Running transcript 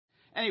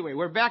Anyway,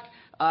 we're back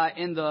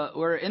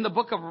we're in the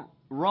book of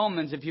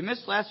Romans. If you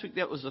missed last week,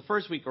 that was the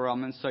first week of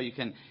Romans, so you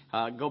can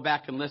go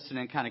back and listen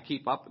and kind of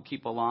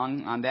keep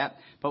along on that.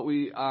 But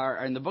we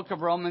are in the book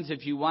of Romans.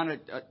 If you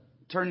want to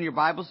turn your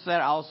Bibles to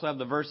that, I also have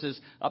the verses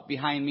up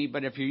behind me.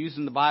 But if you're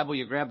using the Bible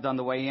you grabbed on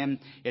the way in,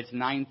 it's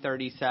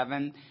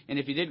 937. And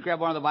if you did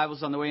grab one of the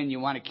Bibles on the way in, you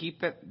want to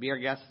keep it, be our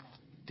guest,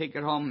 take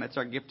it home. That's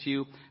our gift to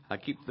you.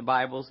 Keep the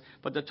Bibles.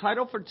 But the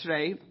title for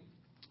today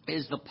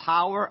is The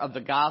Power of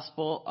the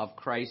Gospel of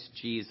Christ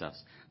Jesus.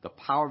 The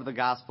Power of the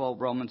Gospel,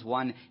 Romans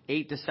 1,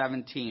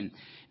 8-17.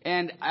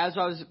 And as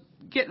I was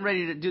getting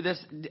ready to do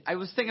this, I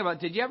was thinking about,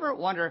 did you ever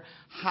wonder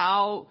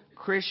how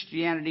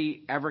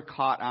Christianity ever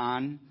caught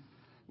on?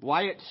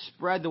 Why it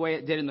spread the way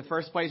it did in the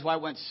first place, why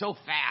it went so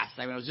fast.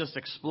 I mean, it was just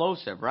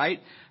explosive,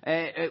 right?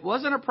 It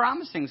wasn't a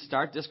promising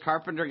start. This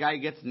carpenter guy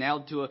gets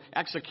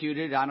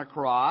executed on a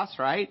cross,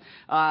 right?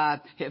 A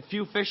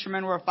few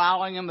fishermen were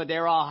following him, but they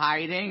were all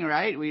hiding,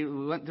 right? We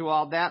went through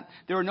all that.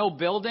 There were no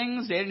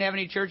buildings. They didn't have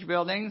any church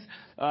buildings.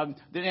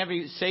 Didn't have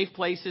any safe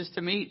places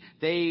to meet.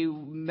 They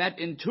met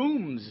in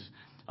tombs.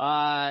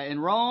 In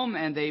Rome,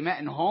 and they met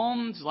in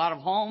homes, a lot of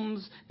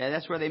homes.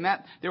 That's where they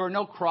met. There were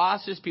no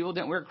crosses. People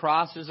didn't wear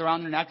crosses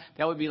around their neck.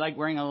 That would be like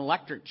wearing an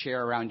electric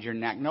chair around your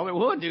neck. Nobody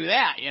would do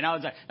that.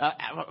 It's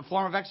a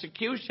form of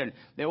execution.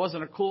 It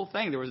wasn't a cool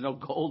thing. There was no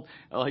gold,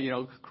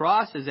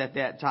 crosses at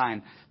that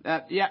time.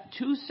 Yet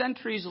 2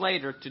 centuries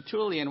later,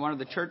 Tertullian, one of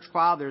the church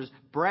fathers,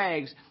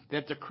 brags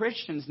that the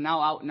Christians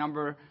now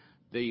outnumber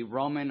the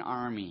Roman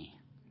army.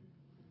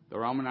 The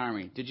Roman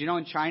army. Did you know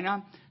in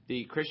China,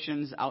 the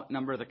Christians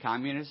outnumber the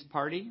Communist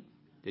Party?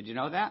 Did you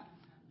know that?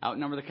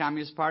 Outnumber the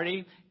Communist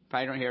Party?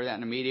 Probably don't hear that in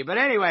the media. But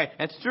anyway,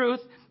 that's truth.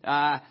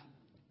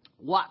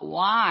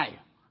 Why?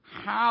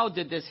 How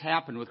did this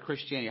happen with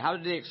Christianity? How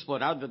did they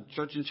explode? How did the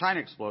church in China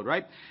explode,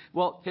 right?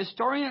 Well,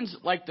 historians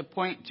like to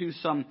point to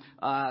some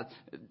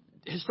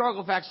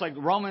historical facts like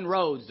Roman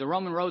roads. The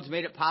Roman roads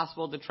made it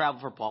possible to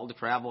travel, for Paul to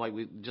travel, like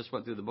we just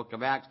went through the book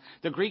of Acts.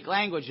 The Greek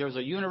language, there was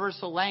a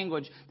universal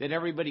language that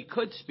everybody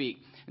could speak.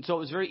 And so it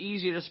was very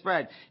easy to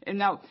spread. And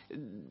now,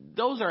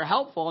 those are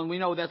helpful, and we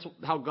know that's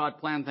how God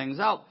planned things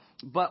out.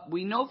 But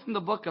we know from the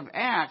book of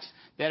Acts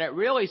that it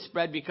really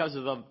spread because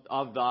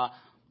of the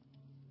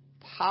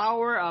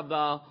power of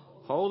the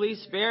Holy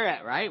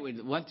Spirit, right?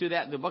 We went through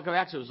that in the book of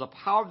Acts. It was the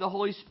power of the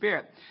Holy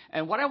Spirit.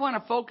 And what I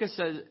want to focus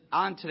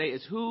on today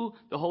is who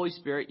the Holy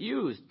Spirit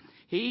used.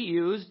 He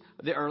used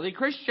the early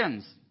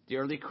Christians. The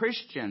early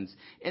Christians.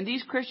 And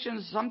these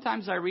Christians,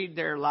 sometimes I read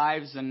their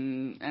lives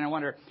and I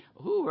wonder,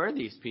 who are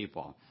these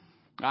people?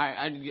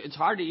 It's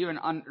hard to even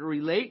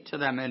relate to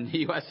them in the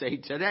USA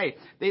today.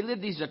 They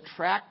lived these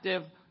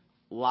attractive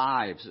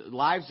lives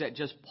that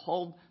just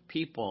pulled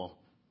people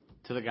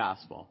to the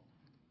gospel.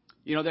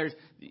 There's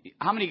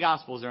how many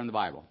gospels are in the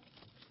Bible?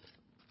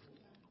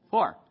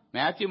 4.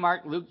 Matthew,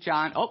 Mark, Luke,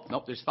 John. Oh,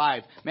 nope, there's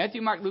 5.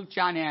 Matthew, Mark, Luke,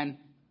 John, and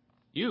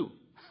you.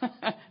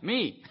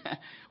 Me.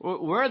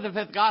 We're the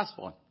 5th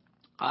gospel.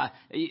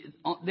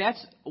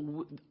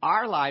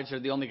 Our lives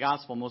are the only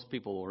gospel most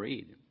people will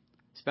read.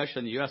 Especially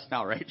in the U.S.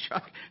 now, right,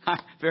 Chuck?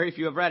 Very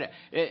few have read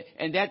it.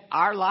 And that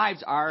our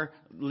lives are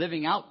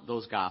living out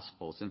those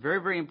gospels. And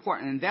very, very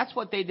important. And that's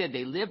what they did.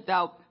 They lived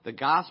out the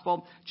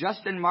gospel.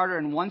 Justin Martyr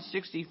in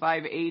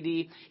 165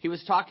 A.D., he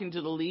was talking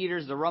to the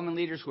leaders, the Roman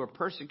leaders who were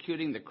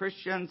persecuting the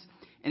Christians.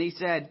 And he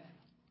said,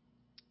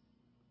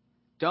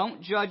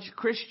 don't judge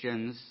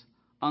Christians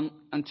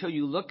until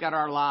you look at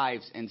our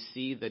lives and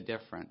see the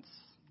difference.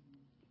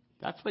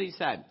 That's what he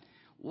said.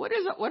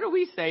 What do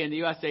we say in the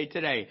USA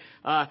today?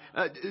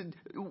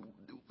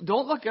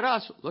 Don't look at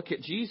us, look at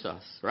Jesus,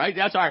 right?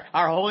 That's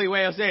our holy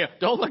way of saying it.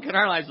 Don't look at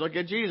our lives, look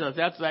at Jesus.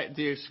 That's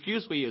the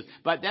excuse we use.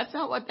 But that's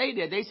not what they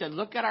did. They said,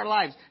 look at our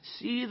lives,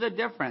 see the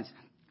difference.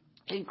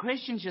 And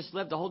Christians just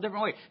lived a whole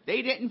different way.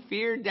 They didn't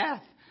fear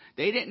death.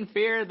 They didn't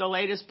fear the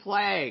latest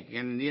plague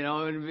and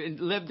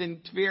lived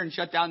in fear and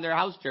shut down their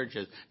house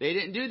churches. They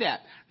didn't do that.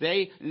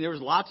 There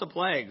was lots of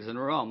plagues in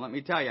Rome, let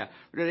me tell you.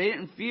 They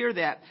didn't fear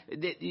that.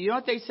 You know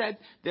what they said?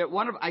 That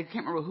I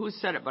can't remember who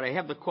said it, but I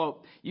have the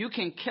quote, you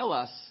can kill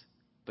us,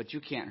 but you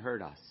can't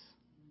hurt us.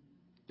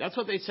 That's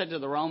what they said to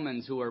the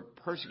Romans who were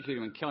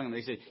persecuting and killing them.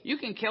 They said, you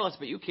can kill us,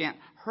 but you can't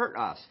hurt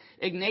us.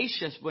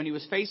 Ignatius, when he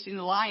was facing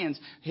the lions,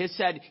 he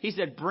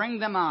said, bring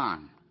them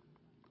on.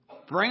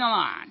 Bring them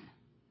on.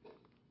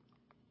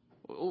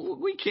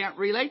 We can't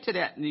relate to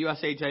that in the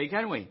USA today,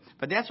 can we?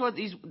 But that's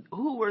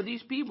who were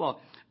these people?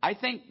 I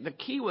think the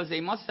key was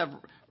they must have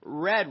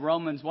read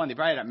Romans 1. They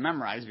probably had it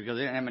memorized because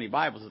they didn't have many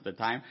Bibles at the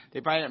time. They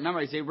probably had it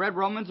memorized. They read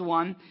Romans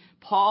 1,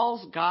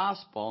 Paul's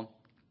gospel,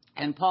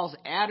 and Paul's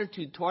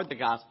attitude toward the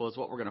gospel is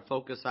what we're going to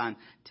focus on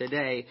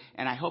today.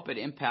 And I hope it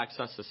impacts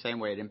us the same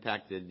way it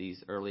impacted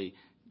these early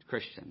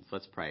Christians.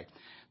 Let's pray.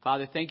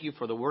 Father, thank you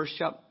for the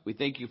worship. We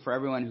thank you for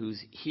everyone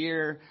who's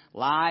here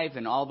live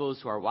and all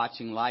those who are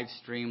watching live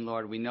stream,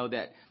 Lord. We know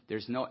that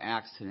there's no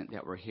accident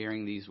that we're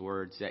hearing these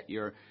words, that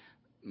your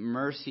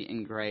mercy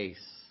and grace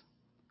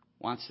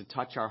wants to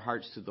touch our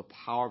hearts through the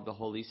power of the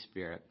Holy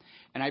Spirit.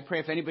 And I pray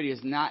if anybody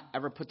has not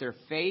ever put their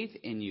faith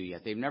in you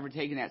yet, they've never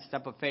taken that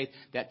step of faith,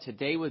 that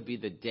today would be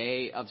the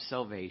day of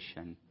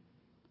salvation.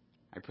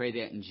 I pray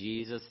that in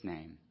Jesus'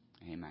 name.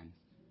 Amen.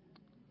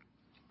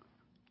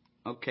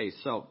 Okay,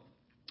 so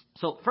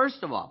first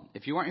of all,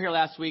 if you weren't here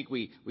last week,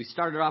 we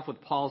started off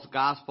with Paul's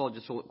gospel.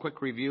 Just a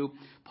quick review.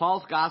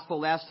 Paul's gospel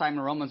last time in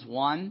Romans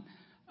 1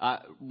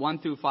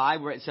 through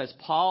 5, where it says,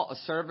 Paul, a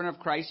servant of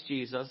Christ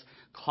Jesus,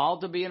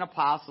 called to be an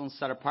apostle and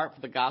set apart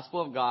for the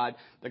gospel of God.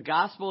 The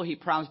gospel he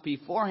promised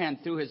beforehand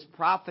through his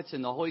prophets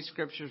in the Holy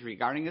Scriptures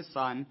regarding his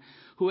Son,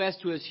 who as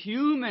to his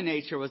human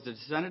nature was the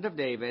descendant of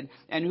David,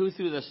 and who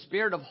through the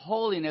Spirit of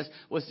holiness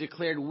was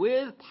declared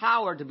with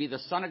power to be the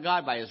Son of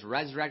God by his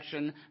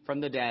resurrection from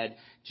the dead,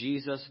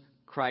 Jesus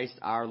Christ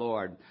our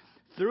Lord.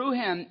 Through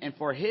him and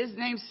for his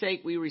name's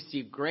sake we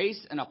receive grace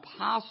and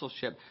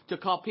apostleship to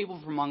call people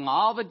from among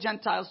all the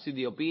Gentiles to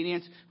the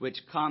obedience which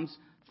comes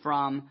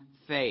from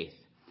faith.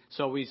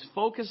 So we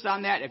focused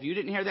on that. If you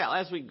didn't hear that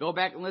last week, go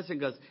back and listen,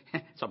 because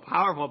it's a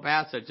powerful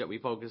passage that we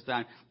focused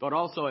on. But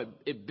also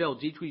it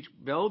builds. Each week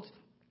builds.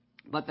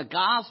 But the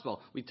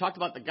gospel, we talked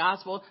about the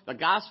gospel. The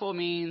gospel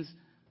means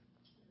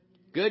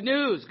good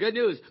news,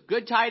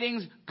 good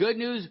tidings, good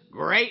news,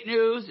 great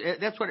news.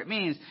 That's what it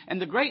means. And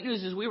the great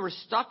news is we were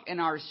stuck in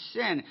our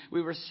sin.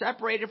 We were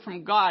separated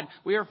from God.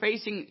 We were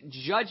facing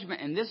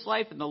judgment in this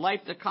life and the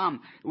life to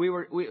come.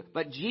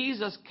 But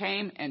Jesus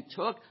came and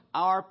took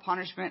our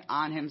punishment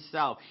on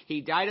himself. He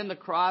died on the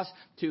cross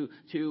to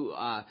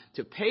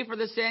pay for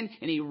the sin,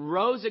 and he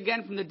rose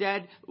again from the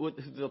dead with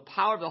the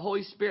power of the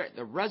Holy Spirit,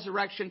 the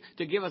resurrection,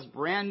 to give us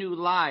brand new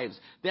lives.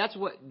 That's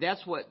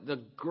what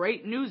the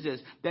great news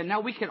is, that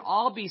now we can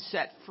all be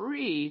set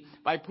free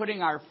by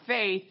putting our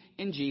faith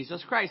in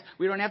Jesus Christ.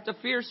 We don't have to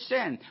fear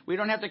sin. We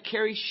don't have to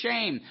carry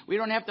shame. We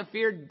don't have to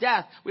fear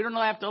death. We don't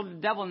have to let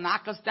the devil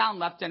knock us down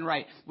left and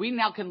right. We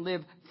now can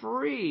live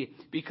free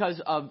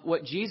because of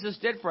what Jesus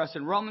did for us.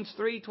 In Romans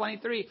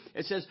 3:23,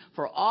 it says,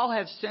 for all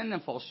have sinned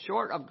and fall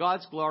short of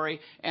God's glory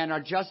and are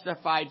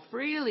justified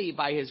freely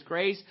by his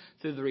grace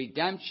through the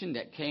redemption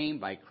that came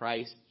by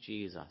Christ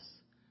Jesus.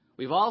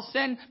 We've all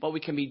sinned, but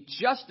we can be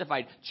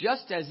justified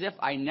just as if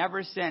I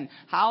never sinned.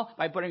 How?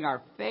 By putting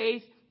our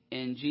faith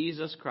in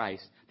Jesus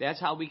Christ. That's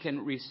how we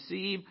can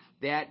receive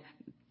that.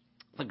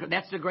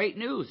 That's the great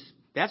news.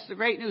 That's the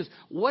great news.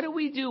 What do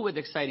we do with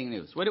exciting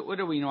news? What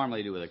do we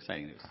normally do with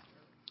exciting news?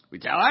 We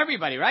tell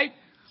everybody, right?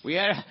 We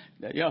had,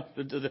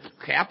 the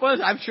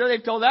Kappas, I'm sure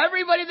they've told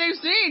everybody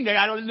they've seen. They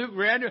got a new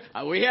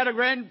we had a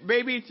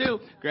grandbaby too.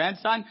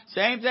 Grandson,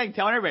 same thing,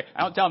 telling everybody.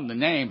 I don't tell them the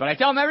name, but I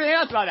tell them everything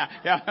else about that.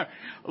 Yeah.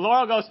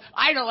 Laurel goes,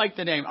 I don't like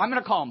the name. I'm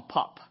going to call him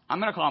Pup.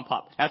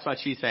 That's what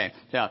she's saying.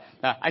 Yeah.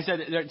 I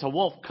said it's a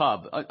wolf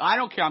cub. I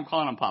don't care. I'm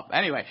calling him Pup.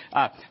 Anyway,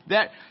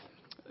 that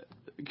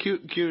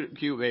cute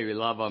baby.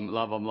 Love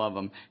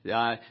him.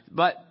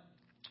 But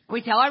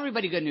we tell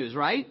everybody good news,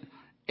 right?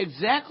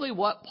 Exactly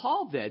what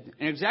Paul did,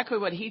 and exactly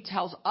what he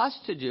tells us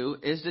to do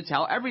is to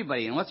tell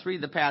everybody. And let's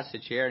read the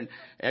passage here. And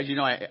as you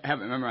know, I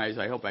haven't memorized.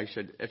 I hope I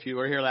should. If you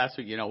were here last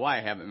week, you know why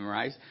I haven't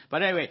memorized.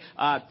 But anyway,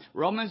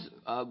 Romans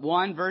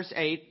 1, verse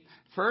 8.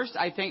 First,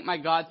 I thank my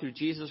God through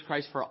Jesus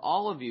Christ for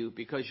all of you,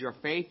 because your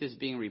faith is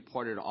being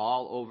reported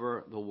all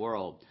over the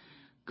world.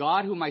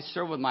 God, whom I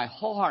serve with my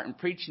whole heart in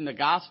preaching the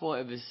gospel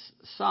of his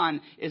Son,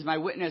 is my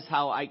witness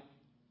how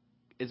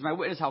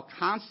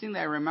constantly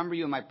I remember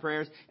you in my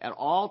prayers at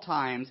all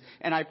times.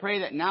 And I pray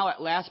that now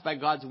at last, by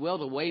God's will,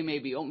 the way may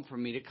be open for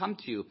me to come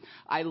to you.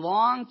 I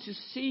long to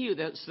see you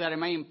so that I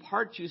may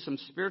impart to you some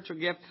spiritual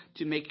gift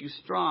to make you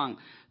strong.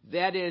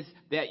 That is,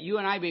 that you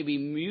and I may be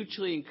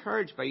mutually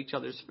encouraged by each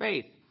other's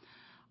faith.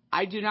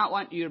 I do not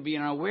want you to be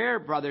unaware,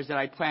 brothers, that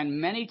I planned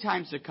many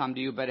times to come to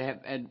you, but have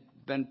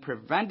been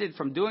prevented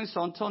from doing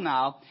so until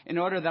now, in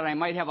order that I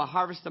might have a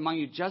harvest among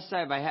you, just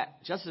as I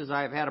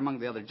have had among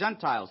the other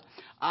Gentiles.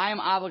 I am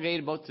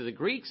obligated both to the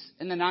Greeks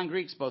and the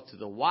non-Greeks, both to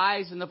the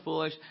wise and the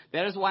foolish.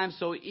 That is why I'm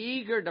so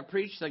eager to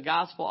preach the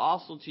gospel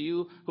also to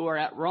you who are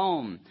at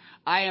Rome.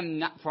 I am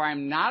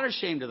not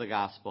ashamed of the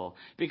gospel,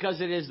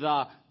 because it is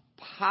the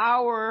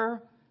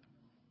power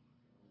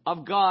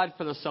of God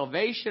for the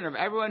salvation of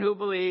everyone who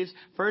believes,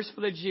 first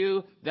for the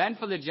Jew, then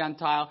for the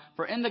Gentile.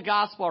 For in the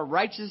gospel, a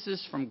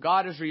righteousness from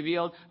God is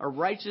revealed, a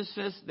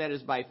righteousness that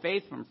is by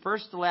faith from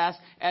first to last.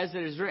 As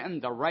it is written,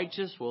 the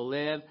righteous will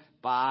live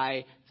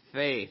by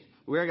faith.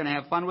 We're going to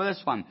have fun with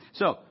this one.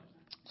 So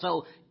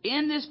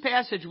in this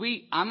passage,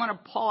 I'm going to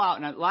pull out,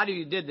 and a lot of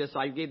you did this, so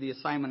I gave the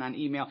assignment on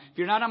email. If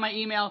you're not on my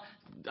email,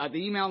 the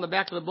email in the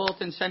back of the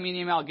bulletin, send me an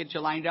email. I'll get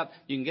you lined up.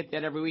 You can get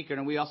that every week.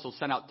 And we also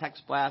send out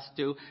text blasts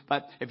too.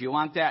 But if you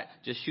want that,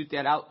 just shoot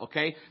that out,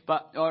 okay?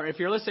 Or if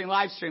you're listening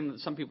live stream,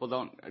 some people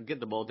don't get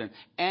the bulletin,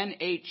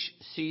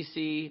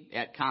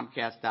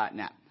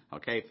 nhcc@comcast.net,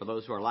 okay, for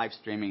those who are live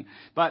streaming.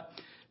 But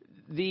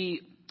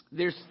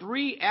there's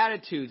three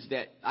attitudes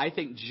that I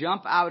think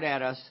jump out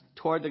at us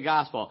toward the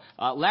gospel.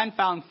 Len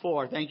found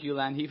four. Thank you,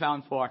 Len. He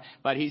found four,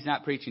 but he's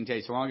not preaching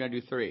today, so we're only going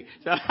to do three.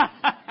 So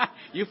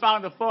you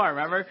found the four,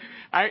 remember?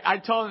 I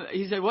told him,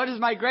 he said, what is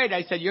my grade?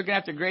 I said, you're going to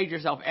have to grade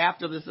yourself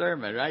after the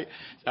sermon, right?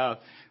 So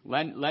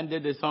Len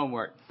did his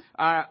homework.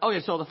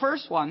 Okay, so the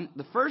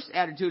first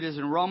attitude is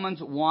in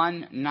Romans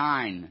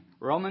 1:9.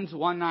 Romans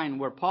 1:9,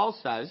 where Paul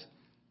says,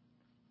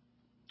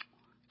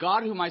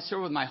 God, whom I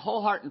serve with my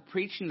whole heart in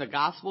preaching the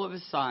gospel of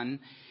his Son,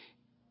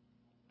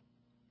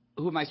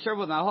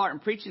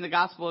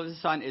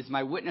 is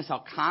my witness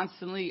how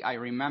constantly I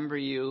remember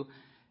you.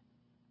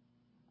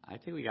 I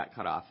think we got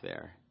cut off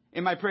there.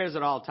 In my prayers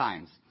at all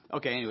times.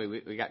 Okay,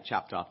 anyway, we got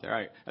chopped off there. All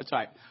right, that's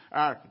all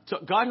right. So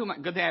God,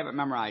 good thing I have it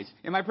memorized.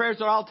 In my prayers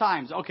at all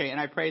times. Okay, and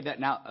I pray that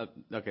now.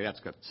 Okay, that's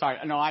good. Sorry,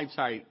 no, I'm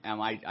sorry.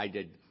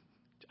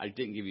 I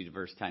didn't give you the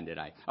verse 10, did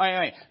I? All right,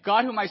 anyway.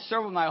 God, whom I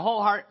serve with my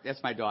whole heart.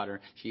 That's my daughter.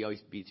 She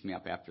always beats me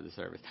up after the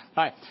service.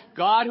 All right.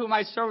 God, whom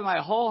I serve with my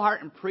whole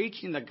heart in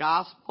preaching the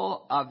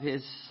gospel of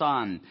his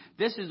Son.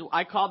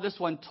 I call this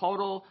one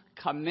total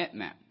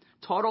commitment.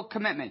 Total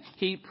commitment.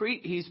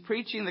 He's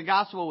preaching the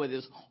gospel with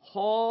his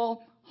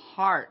whole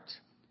heart.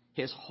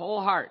 His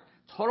whole heart.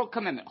 Total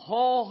commitment.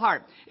 Whole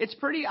heart. It's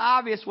pretty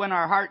obvious when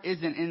our heart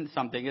isn't in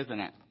something, isn't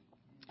it?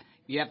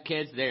 You have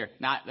kids, their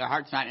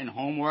heart's not in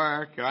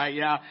homework, right? You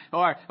know,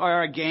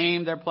 or a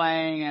game they're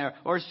playing,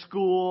 or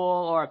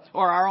school,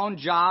 or our own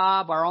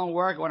job, our own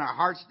work, when our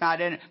heart's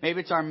not in it.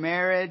 Maybe it's our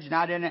marriage,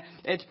 not in it.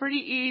 It's pretty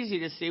easy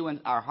to see when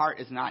our heart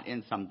is not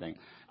in something.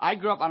 I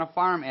grew up on a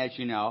farm, as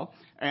you know,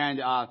 and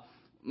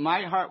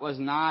my heart was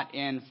not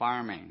in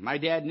farming. My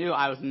dad knew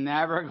I was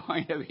never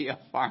going to be a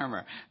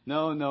farmer.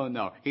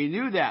 No. He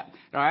knew that,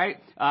 all right?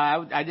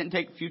 I didn't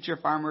take Future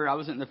Farmer. I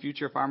wasn't in the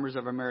Future Farmers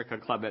of America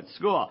Club at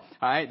school, all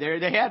right?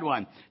 They had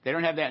one. They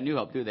don't have that in New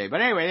Hope, do they?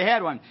 But anyway, they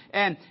had one.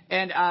 And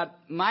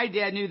my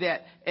dad knew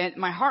that, and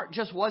my heart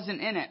just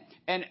wasn't in it.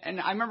 And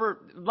I remember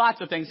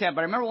lots of things happened,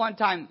 but I remember one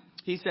time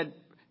he said,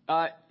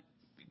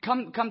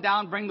 come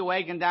down, bring the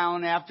wagon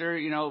down after,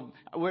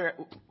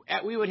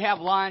 we would have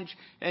lunch,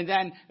 and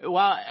then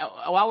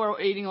while we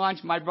were eating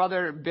lunch, my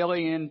brothers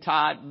Billy and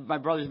Todd,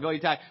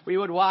 we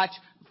would watch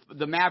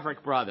the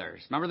Maverick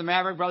Brothers. Remember the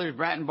Maverick Brothers,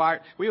 Brett and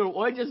Bart? We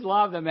just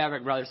loved the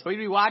Maverick Brothers. So we'd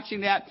be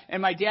watching that,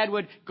 and my dad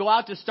would go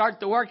out to start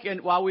the work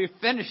while we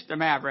finished the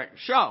Maverick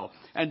show.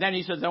 And then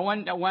he says,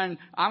 when I'm going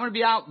to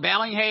be out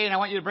baling hay, and I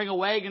want you to bring a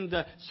wagon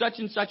to such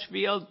and such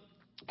field.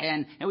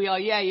 And we all,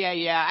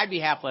 yeah. I'd be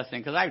half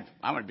listening because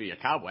I want to be a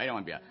cowboy. I don't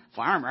want to be a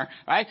farmer,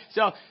 right?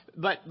 So,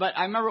 but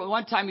I remember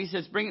one time he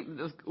says, bring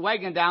the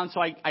wagon down.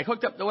 So I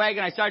hooked up the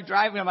wagon. I started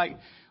driving. I'm like,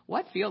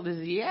 what field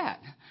is he at?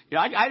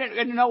 I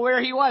didn't know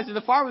where he was.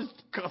 The farm was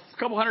a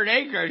couple hundred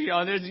acres,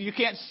 and you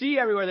can't see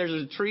everywhere.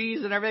 There's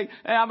trees and everything.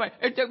 And I'm like,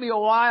 it took me a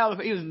while.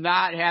 He was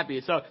not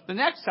happy. So the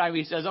next time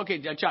he says,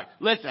 okay, Chuck,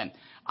 listen.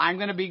 I'm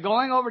going to be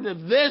going over to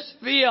this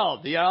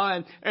field,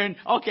 and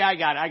okay, I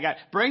got it.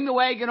 Bring the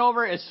wagon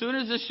over as soon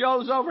as the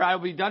show's over. I'll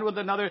be done with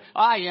another.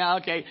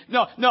 Okay.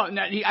 No. I'm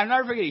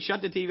never forgetting. He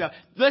shut the TV off.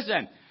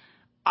 Listen,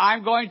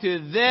 I'm going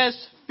to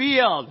this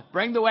field.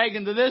 Bring the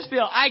wagon to this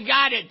field. I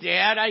got it,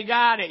 Dad. I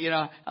got it.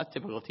 A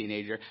typical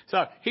teenager.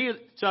 So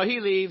he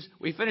leaves.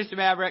 We finish the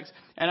Mavericks,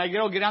 and I get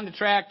on the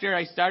tractor.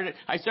 I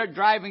start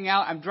driving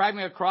out. I'm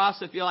driving across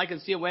the field. I can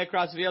see him way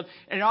across the field,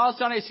 and all of a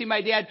sudden I see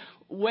my dad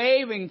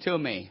waving to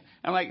me.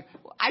 I'm like,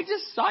 I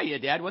just saw you,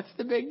 Dad. What's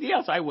the big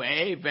deal? So I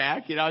wave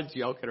back,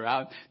 joking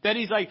around. Then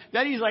he's like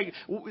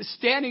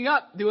standing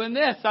up doing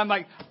this. I'm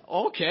like,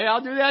 okay,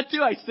 I'll do that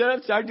too. I stood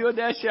up, started doing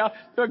that.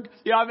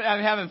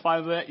 I'm having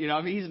fun with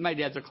it. My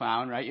dad's a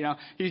clown, right?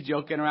 He's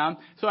joking around.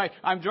 So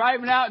I'm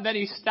driving out, and then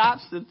he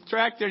stops the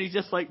tractor, and he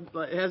just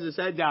has his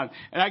head down.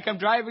 And I come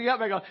driving up,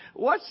 and I go,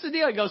 what's the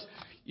deal? He goes,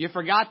 you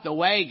forgot the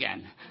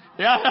wagon.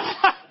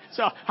 Yeah.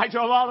 So I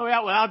drove all the way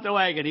out without the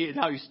wagon.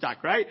 Now he's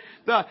stuck, right?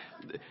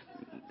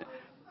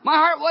 My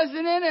heart wasn't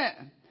in it.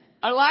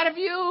 A lot of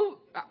you,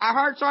 our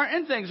hearts aren't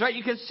in things, right?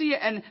 You can see it.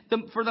 And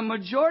for the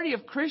majority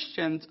of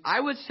Christians, I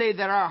would say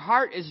that our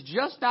heart is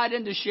just not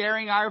into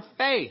sharing our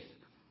faith.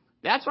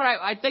 That's what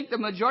I think the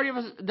majority of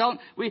us don't.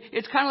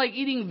 It's kind of like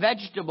eating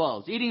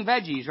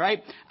veggies,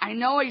 right? I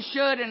know I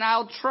should, and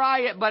I'll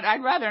try it, but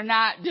I'd rather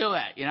not do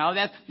it.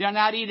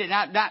 Not eat it,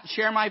 not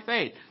share my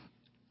faith.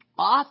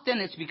 Often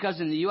it's because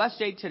in the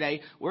USA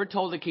today, we're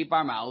told to keep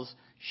our mouths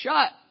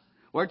shut.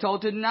 We're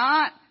told to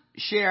not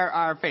share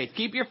our faith.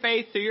 Keep your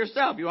faith to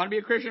yourself. You want to be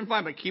a Christian,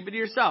 fine, but keep it to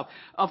yourself.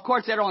 Of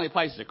course, that only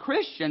applies to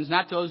Christians,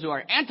 not to those who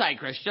are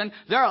anti-Christian.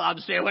 They're allowed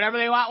to say whatever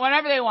they want,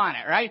 whenever they want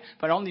it, right?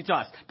 But only to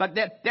us. But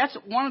that's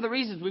one of the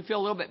reasons we feel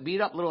a little bit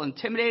beat up, a little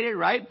intimidated,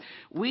 right?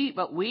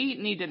 But we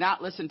need to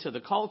not listen to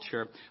the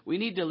culture. We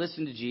need to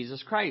listen to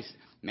Jesus Christ.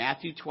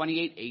 Matthew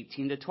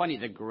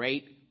 28:18-20, the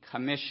Great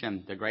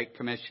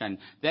Commission.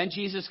 Then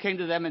Jesus came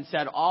to them and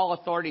said, all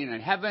authority in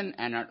heaven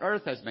and on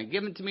earth has been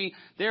given to me.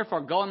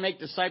 Therefore, go and make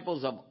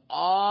disciples of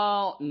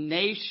all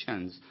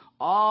nations.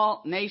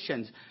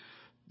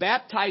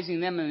 baptizing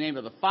them in the name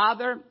of the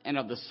Father and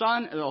of the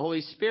Son and the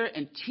Holy Spirit,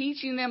 and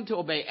teaching them to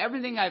obey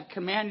everything I've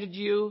commanded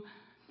you.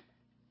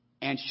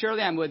 And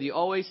surely I'm with you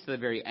always to the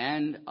very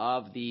end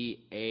of the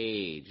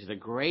age. The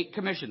Great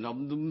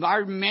Commission.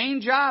 Our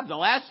main job, the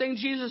last thing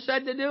Jesus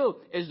said to do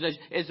is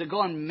to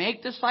go and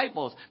make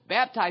disciples,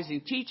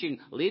 baptizing, teaching,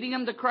 leading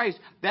them to Christ.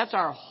 That's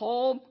our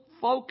whole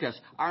focus.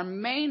 Our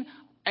main,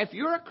 if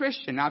you're a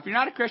Christian, now if you're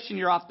not a Christian,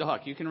 you're off the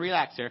hook. You can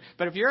relax there.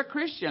 But if you're a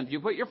Christian, if you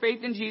put your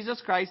faith in Jesus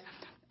Christ,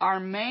 our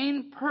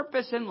main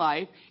purpose in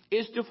life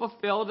is to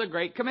fulfill the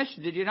Great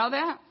Commission. Did you know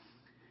that?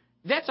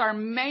 That's our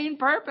main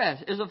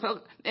purpose,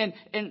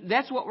 and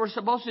that's what we're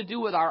supposed to do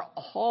with our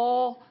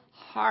whole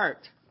heart.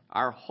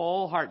 Our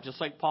whole heart,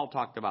 just like Paul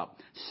talked about.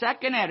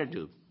 Second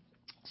attitude,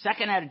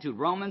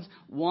 Romans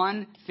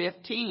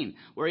 1:15,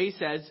 where he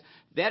says,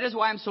 that is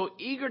why I'm so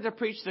eager to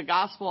preach the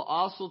gospel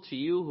also to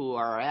you who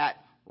are at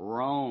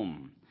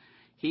Rome.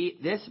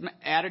 This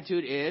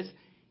attitude is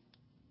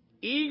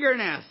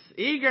eagerness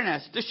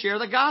to share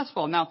the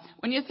gospel. Now,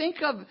 when you think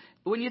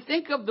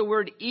of the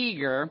word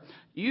eager,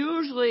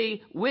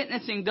 usually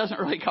witnessing doesn't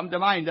really come to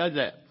mind, does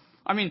it?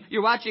 I mean,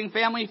 you're watching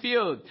Family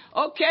Feud.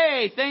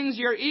 Okay, things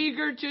you're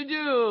eager to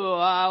do.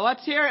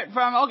 Let's hear it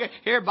from, okay,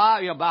 here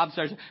Bob, Bob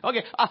starts.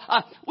 Okay,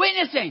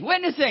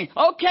 witnessing.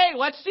 Okay,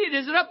 let's see it.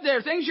 Is it up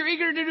there? Things you're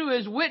eager to do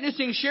is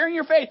witnessing, sharing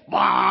your faith.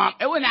 Bomb!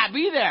 It would not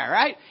be there,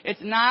 right?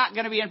 It's not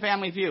going to be in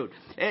Family Feud.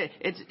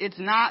 It's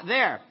not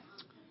there.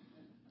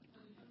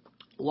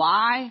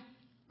 Why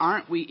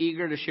aren't we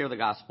eager to share the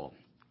gospel?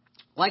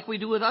 Like we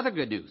do with other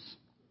good news.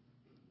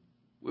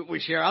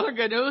 We share other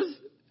good news,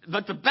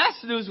 but the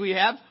best news we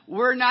have,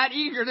 we're not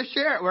eager to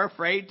share it. We're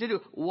afraid to do.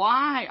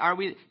 Why are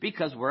we?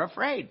 Because we're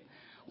afraid.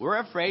 We're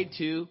afraid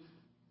to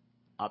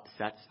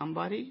upset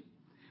somebody.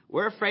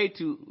 We're afraid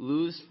to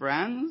lose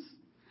friends.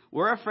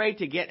 We're afraid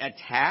to get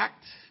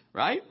attacked,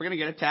 right? We're going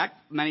to get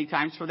attacked many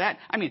times for that.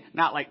 I mean,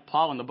 not like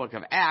Paul in the book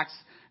of Acts,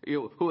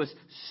 who was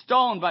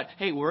stoned, but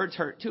hey, words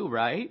hurt too,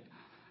 right?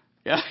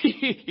 Yeah,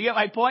 you get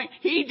my point?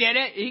 He did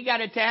it. He got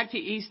attacked.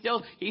 He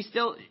still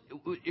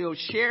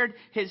shared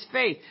his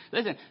faith.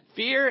 Listen,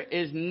 fear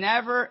is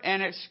never an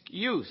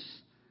excuse.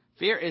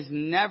 Fear is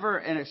never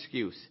an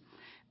excuse.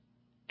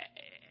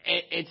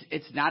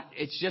 It's not.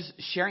 It's just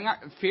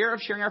fear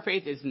of sharing our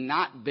faith is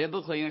not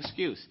biblically an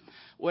excuse.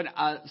 When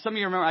some of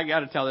you remember, I got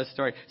to tell this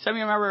story. Some of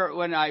you remember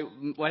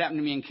what happened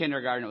to me in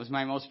kindergarten. It was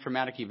my most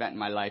traumatic event in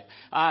my life.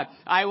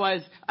 I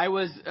was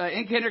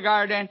in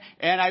kindergarten,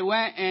 and I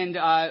went, and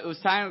it was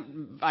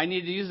time. I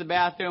needed to use the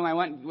bathroom. I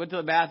went to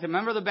the bathroom.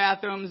 Remember the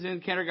bathrooms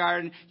in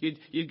kindergarten?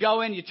 You'd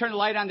go in, you turn the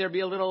light on. There'd be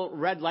a little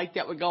red light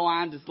that would go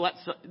on. Just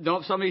know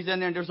if somebody's in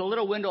there. And there's a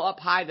little window up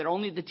high that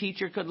only the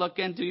teacher could look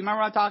into. You remember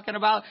what I'm talking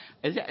about?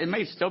 It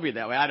may still be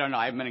that way. I don't know.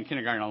 I haven't been in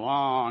kindergarten in a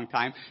long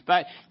time,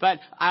 but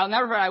I'll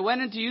never forget. I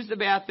went in to use the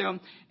bathroom,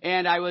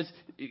 and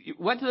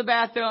went to the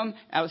bathroom.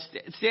 I was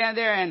standing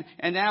there, and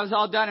then I was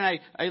all done, and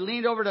I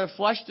leaned over to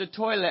flush the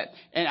toilet,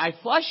 and I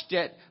flushed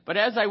it, but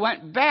as I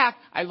went back,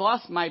 I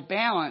lost my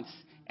balance,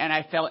 and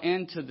I fell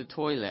into the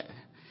toilet.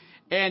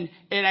 And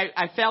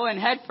I fell in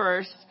head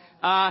first.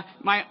 But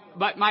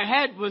my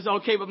head was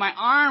okay, but my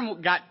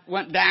arm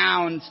went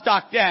down,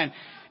 stuck in.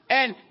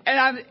 And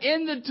I'm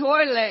in the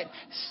toilet,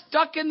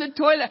 stuck in the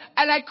toilet,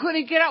 and I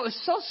couldn't get out. It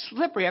was so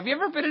slippery. Have you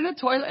ever been in a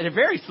toilet? It's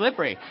very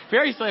slippery.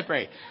 Very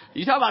slippery.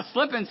 You talk about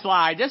slip and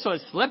slide. This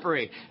was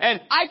slippery.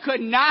 And I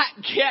could not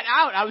get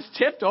out. I was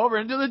tipped over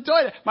into the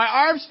toilet. My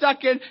arm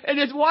stuck in, and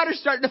this water's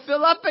starting to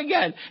fill up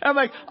again. And I'm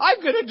like,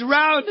 I'm going to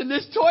drown in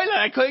this toilet.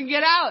 I couldn't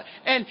get out.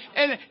 And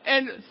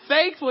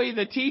thankfully,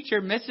 the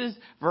teacher, Mrs.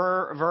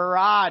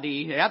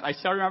 Verratti, yep, I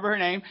still remember her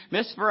name,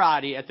 Miss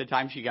Verratti. At the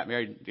time she got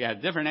married, she had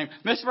a different name.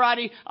 Miss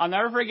Verratti, I'll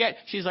never forget.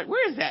 She's like,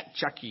 where's that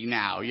Chucky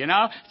now,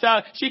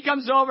 So she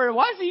comes over,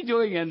 what's he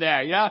doing in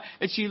there,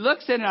 And she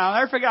looks in, and I'll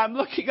never forget, I'm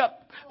looking up,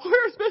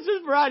 where's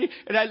Mrs. Verratti?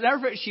 And I never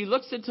forget, she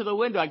looks into the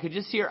window. I could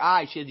just see her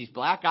eyes. She had these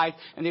black eyes,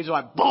 and they just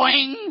went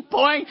boing,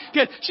 boing.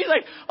 She's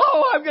like,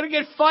 oh, I'm going to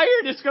get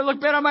fired. It's going to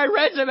look bad on my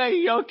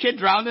resume. Kid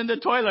drowned in the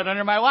toilet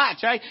under my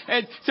watch, right?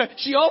 And so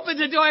she opens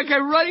the door. I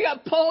come running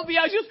up, pulled me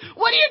out. She goes,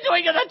 what are you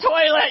doing in the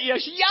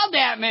toilet? She yelled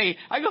at me.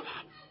 I go,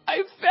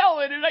 I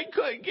fell in and I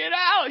couldn't get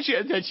out.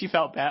 Then she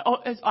felt bad. Oh,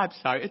 I'm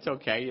sorry. It's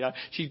okay.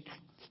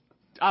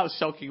 I was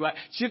soaking wet.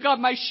 She took off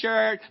my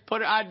shirt,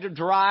 put it on,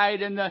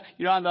 dried in the,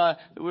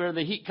 where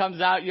the heat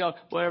comes out,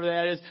 whatever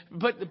that is.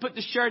 Put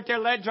the shirt there,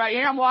 let it dry.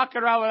 Here I'm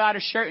walking around without a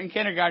shirt in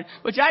kindergarten,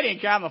 which I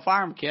didn't care. I'm a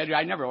farm kid.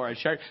 I never wore a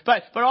shirt.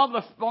 But all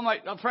my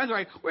friends were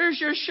like,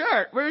 where's your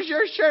shirt? Where's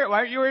your shirt? Why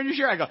aren't you wearing your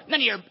shirt? I go,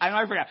 I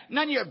never forgot.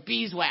 None of your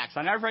beeswax.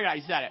 I never forgot I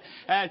said it.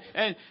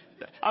 And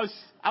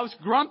I was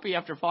grumpy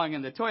after falling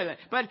in the toilet.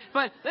 But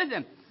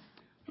listen,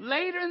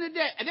 later in the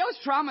day, and it was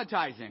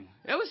traumatizing.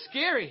 It was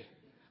scary.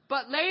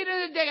 But later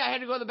in the day, I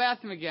had to go to the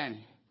bathroom again.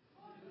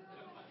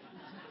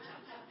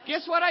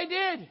 Guess what I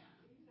did?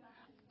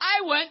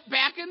 I went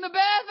back in the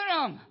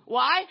bathroom.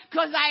 Why?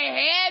 Because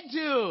I had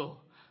to.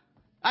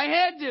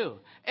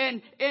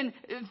 And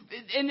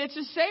it's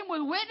the same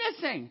with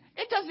witnessing.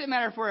 It doesn't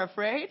matter if we're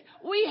afraid.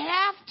 We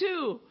have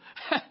to.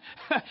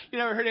 You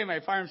never heard any of my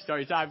farm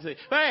stories, obviously.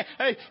 But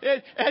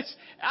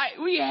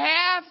we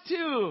have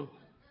to.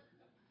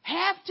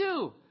 Have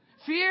to.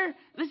 Fear,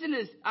 listen to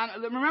this.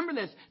 Remember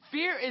this.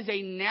 Fear is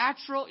a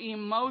natural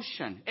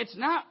emotion. It's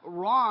not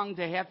wrong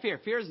to have fear.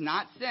 Fear is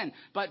not sin.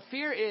 But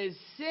fear is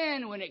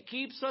sin when it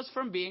keeps us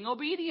from being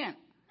obedient.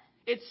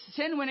 It's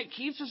sin when it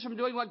keeps us from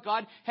doing what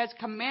God has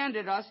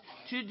commanded us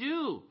to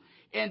do.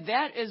 And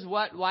that is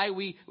why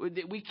we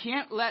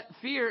can't let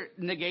fear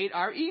negate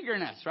our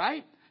eagerness,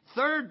 right?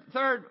 Third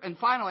and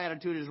final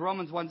attitude is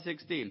Romans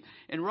 1:16.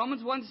 In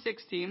Romans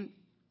 1:16,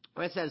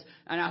 it says,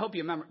 and I hope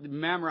you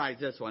memorize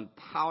this one,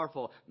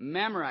 powerful,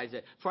 memorize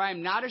it. For I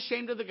am not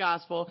ashamed of the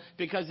gospel,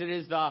 because it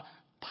is the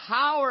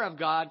power of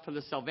God for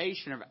the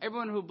salvation of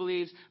everyone who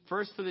believes,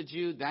 first for the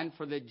Jew, then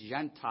for the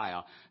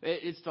Gentile.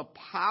 It's the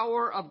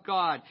power of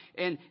God.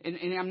 And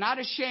I'm not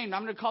ashamed.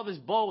 I'm going to call this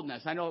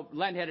boldness. I know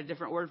Len had a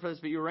different word for this,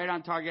 but you're right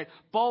on target.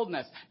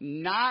 Boldness.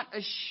 Not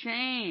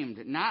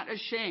ashamed. Not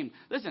ashamed.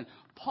 Listen,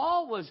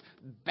 Paul was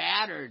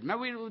battered.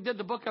 Remember we did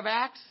the book of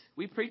Acts?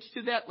 We preached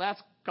to that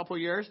last couple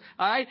years.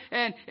 All right?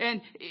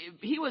 And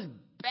he was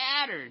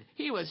battered.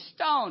 He was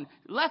stoned,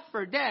 left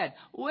for dead,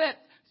 whipped,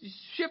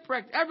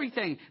 shipwrecked,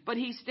 everything. But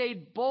he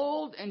stayed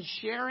bold in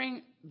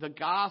sharing the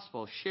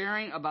gospel,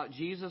 sharing about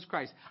Jesus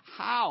Christ.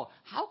 How?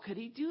 How could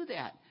he do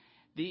that?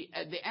 The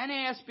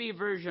NASB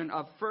version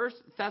of 1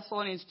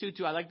 Thessalonians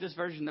 2:2, I like this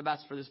version the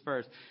best for this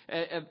verse.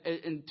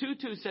 In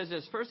 2:2 says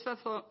this. 1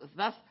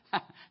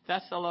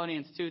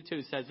 Thessalonians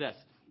 2:2 says this.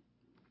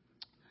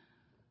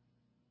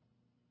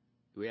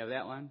 Do we have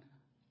that one?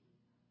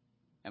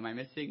 Am I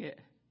missing it?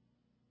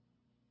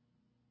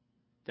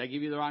 Did I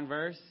give you the wrong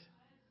verse?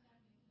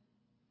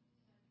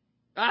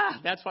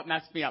 That's what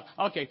messed me up.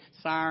 Okay,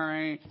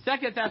 sorry.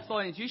 2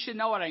 Thessalonians, you should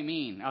know what I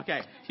mean.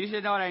 Okay, you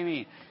should know what I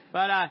mean.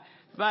 I'm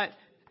going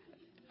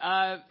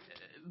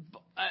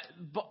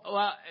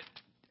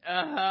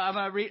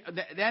to read.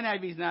 The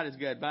NIV is not as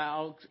good, but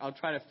I'll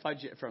try to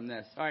fudge it from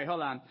this. All right,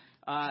 hold on.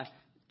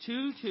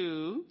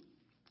 2:2,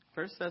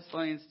 1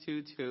 Thessalonians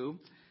 2:2.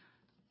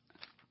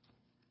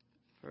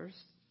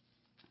 First,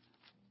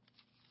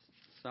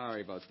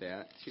 sorry about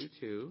that.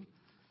 2:2.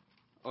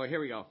 Oh, here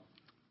we go.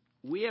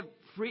 We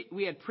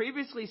had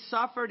previously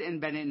suffered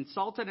and been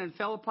insulted in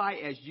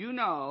Philippi, as you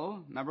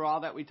know. Remember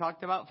all that we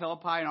talked about,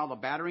 Philippi and all the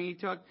battering he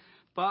took?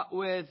 But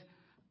with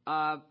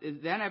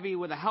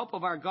the help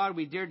of our God,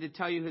 we dared to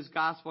tell you his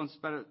gospel in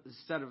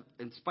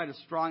spite of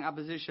strong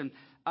opposition.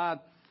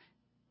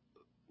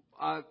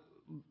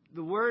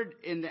 The word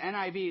in the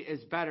NIV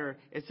is better.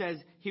 It says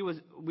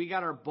we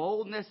got our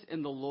boldness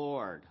in the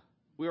Lord.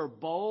 We were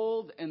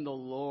bold in the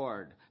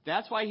Lord.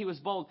 That's why he was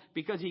bold,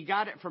 because he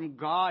got it from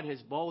God,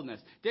 his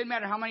boldness. Didn't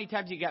matter how many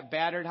times he got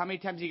battered, how many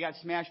times he got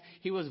smashed.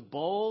 He was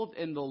bold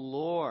in the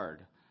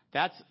Lord.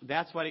 That's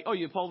what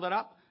you pulled it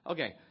up?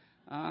 Okay.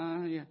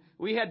 Yeah.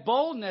 We had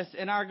boldness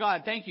in our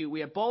God. Thank you.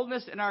 We had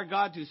boldness in our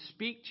God to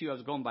speak to you. I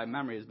was going by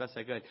memory as best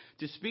I could.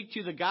 To speak to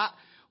you the God.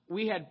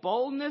 We had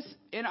boldness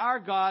in our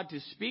God to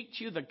speak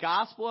to you the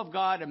gospel of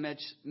God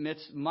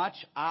amidst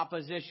much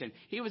opposition.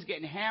 He was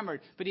getting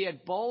hammered, but he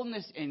had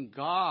boldness in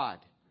God.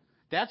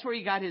 That's where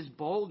he got his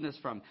boldness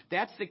from.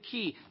 That's the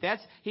key.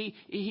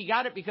 He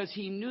got it because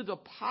he knew the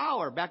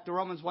power. Back to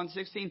Romans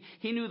 1:16.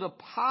 He knew the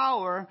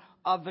power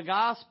of the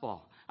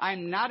gospel.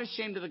 I'm not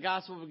ashamed of the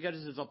gospel,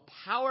 because it's the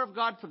power of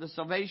God for the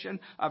salvation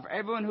of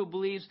everyone who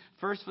believes,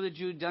 first for the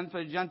Jew, then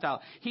for the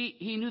Gentile.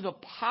 He knew the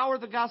power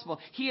of the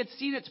gospel. He had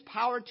seen its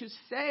power to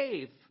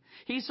save.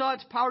 He saw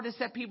its power to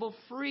set people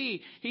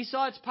free. He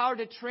saw its power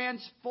to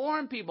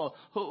transform people.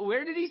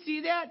 Where did he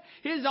see that?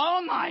 His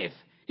own life.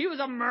 He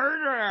was a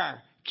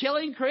murderer,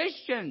 killing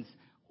Christians.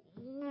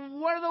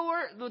 What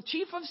are the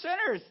chief of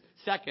sinners?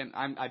 Second,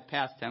 I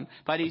passed him,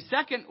 but he's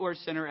second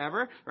worst sinner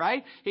ever,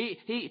 right? He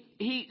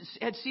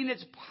had seen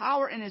its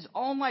power in his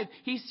own life.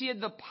 He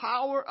seen the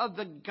power of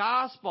the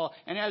gospel,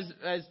 and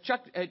as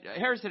Chuck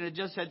Harrison had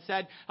just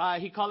said,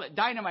 he called it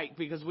dynamite,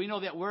 because we know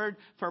that word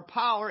for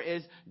power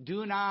is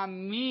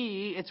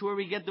dunami. It's where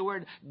we get the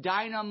word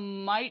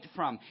dynamite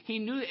from. He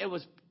knew it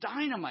was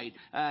dynamite.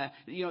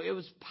 It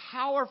was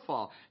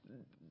powerful.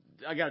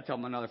 I got to tell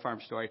him another farm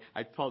story.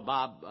 I told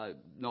Bob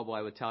Noble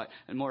I would tell it,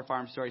 and more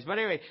farm stories. But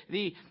anyway,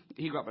 he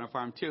grew up on a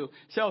farm too.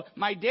 So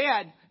my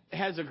dad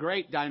has a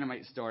great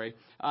dynamite story.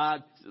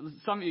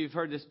 Some of you have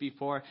heard this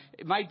before.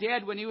 My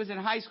dad, when he was in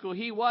high school,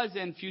 he was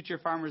in Future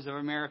Farmers of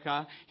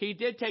America. He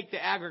did take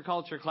the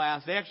agriculture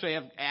class. They actually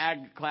have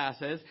ag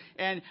classes,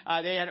 and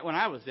they had it when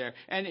I was there.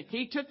 And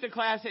he took the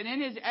class, and in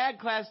his ag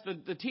class,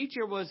 the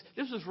teacher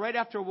this was right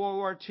after World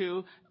War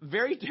II,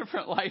 very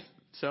different life.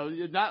 So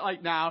not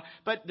like now,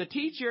 but the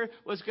teacher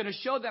was going to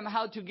show them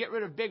how to get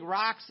rid of big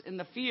rocks in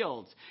the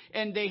fields.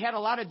 And they had a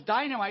lot of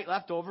dynamite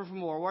left over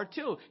from World War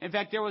II. In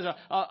fact, there was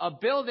a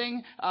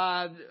building,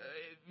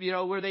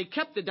 where they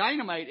kept the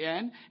dynamite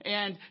in,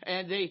 and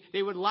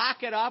they would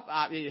lock it up.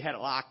 They had it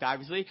locked,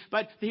 obviously,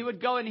 but he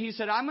would go and he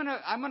said, I'm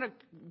gonna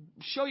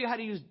show you how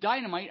to use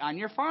dynamite on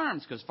your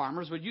farms, because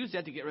farmers would use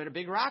that to get rid of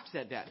big rocks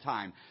at that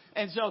time.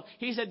 And so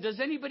he said,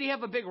 does anybody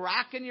have a big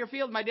rock in your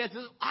field? My dad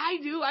says, I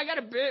do.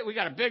 We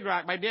got a big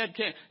rock. My dad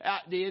can't.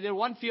 The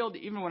one field,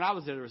 even when I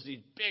was there was these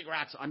big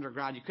rocks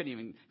underground. You couldn't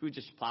even, we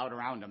just plowed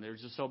around them. They were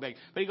just so big.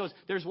 But he goes,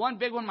 there's one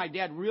big one my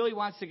dad really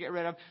wants to get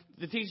rid of.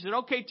 The teacher said,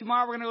 okay,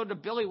 tomorrow we're going to go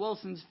to Billy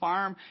Wilson's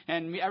farm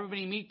and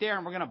everybody meet there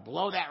and we're going to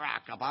blow that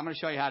rock up. I'm going to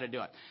show you how to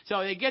do it. So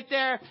they get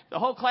there. The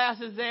whole class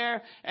is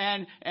there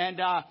and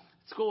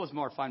school was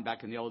more fun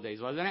back in the old days,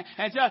 wasn't it?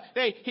 And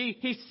so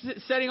he's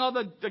setting all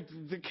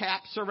the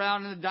caps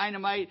around and the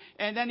dynamite,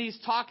 and then he's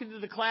talking to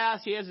the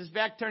class. He has his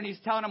back turned. He's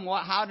telling them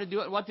how to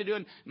do it, what to do.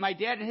 And my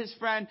dad and his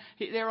friend,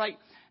 they're like,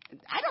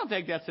 I don't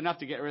think that's enough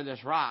to get rid of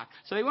this rock.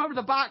 So they went over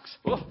to the box.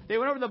 They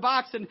went over to the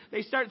box and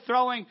they start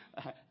throwing.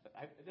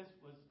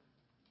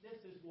 This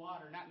is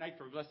water, not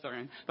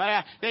nitroglycerin.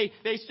 But they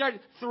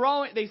started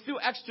throwing. They threw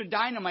extra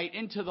dynamite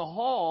into the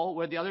hole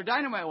where the other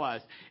dynamite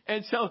was.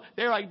 And so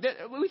they're like,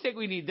 we think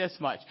we need this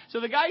much. So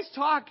the guy's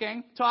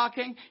talking,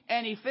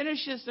 and he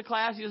finishes the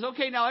class. He goes,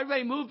 okay, now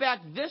everybody move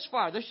back this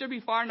far. This should be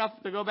far enough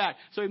to go back.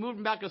 So he moved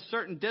them back a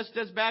certain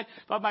distance back.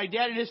 But my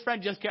dad and his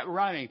friend just kept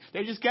running.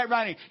 They just kept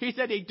running. He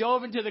said they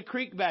dove into the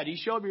creek bed. He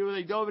showed me where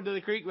they dove into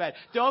the creek bed.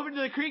 Dove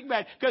into the creek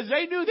bed because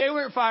they knew they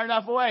weren't far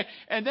enough away.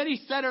 And then he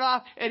set it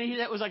off, and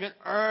it was like an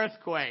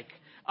earthquake.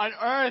 An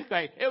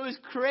earthquake. It was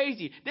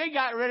crazy. They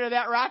got rid of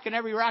that rock and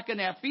every rock in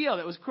that field.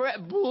 It was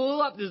blew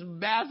up this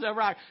massive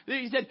rock.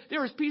 He said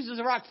there was pieces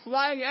of rock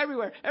flying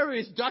everywhere.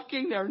 Everybody's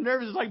ducking. They're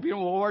nervous. It's like being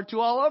in World War II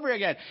all over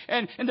again.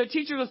 And the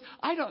teacher goes,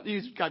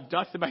 he's got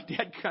dust, and my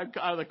dad got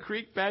out of the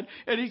creek bed.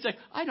 And he's like,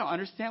 I don't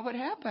understand what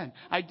happened.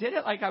 I did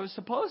it like I was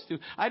supposed to.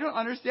 I don't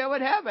understand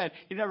what happened.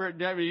 He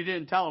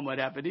didn't tell him what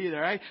happened either,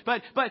 right?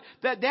 But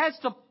that's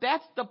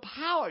the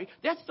power.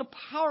 That's the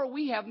power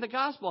we have in the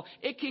gospel.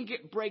 It can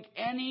break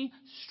any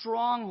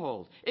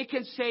stronghold. It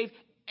can save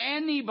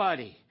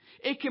anybody.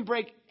 It can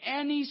break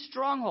any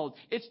stronghold.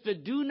 It's the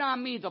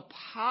dunamis, the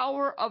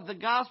power of the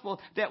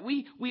gospel that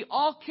we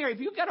all carry.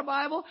 If you've got a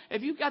Bible,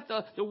 if you've got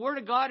the Word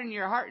of God in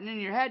your heart and in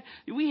your head,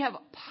 we have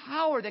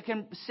power that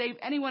can save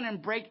anyone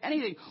and break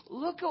anything.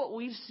 Look at what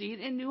we've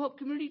seen in New Hope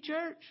Community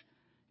Church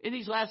in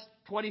these last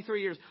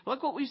 23 years.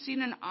 Look what we've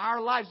seen in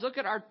our lives. Look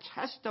at our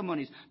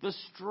testimonies, the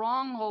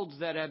strongholds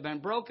that have been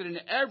broken in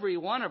every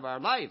one of our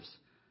lives.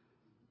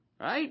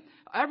 Right?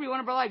 Every one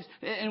of our lives.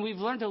 And we've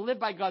learned to live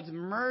by God's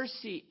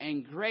mercy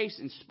and grace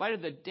in spite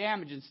of the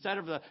damage, instead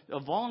of the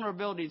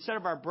vulnerability, in spite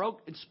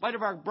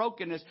of our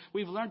brokenness.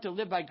 We've learned to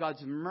live by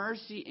God's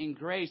mercy and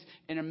grace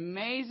in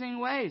amazing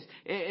ways.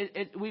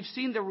 We've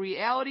seen the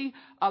reality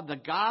of the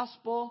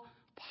gospel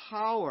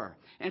power.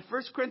 And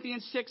 1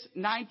 Corinthians 6,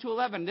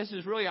 9-11, this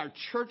is really our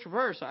church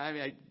verse.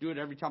 I do it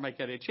every time I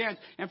get a chance.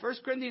 And 1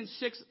 Corinthians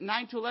 6,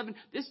 9-11,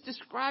 this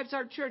describes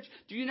our church.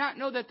 Do you not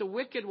know that the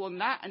wicked will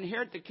not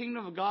inherit the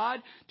kingdom of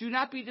God? Do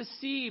not be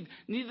deceived.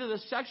 Neither the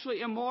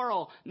sexually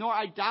immoral, nor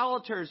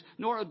idolaters,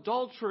 nor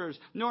adulterers,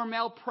 nor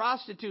male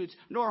prostitutes,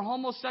 nor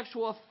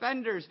homosexual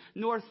offenders,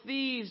 nor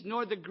thieves,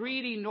 nor the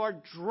greedy,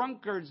 nor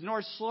drunkards,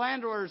 nor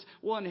slanderers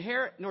will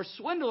inherit, nor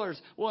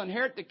swindlers will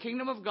inherit the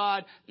kingdom of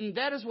God. And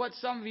that is what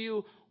some of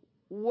you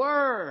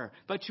were,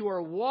 but you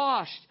are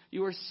washed,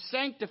 you are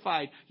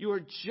sanctified, you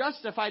are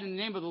justified in the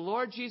name of the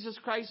Lord Jesus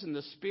Christ and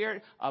the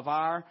Spirit of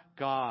our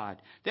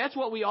God. That's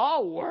what we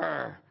all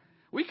were.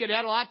 We could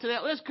add a lot to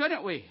that list,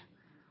 couldn't we?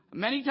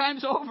 Many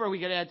times over we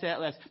could add to that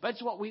list. But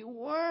it's what we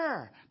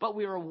were. But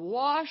we were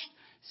washed,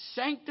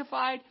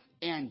 sanctified,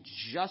 and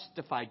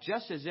justified,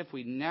 just as if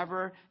we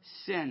never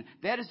sinned.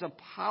 That is the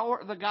power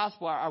of the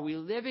gospel. Are we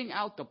living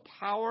out the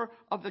power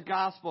of the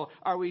gospel?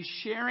 Are we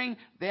sharing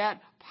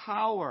that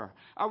power?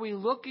 Are we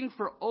looking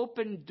for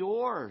open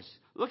doors?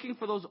 Looking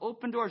for those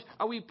open doors?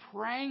 Are we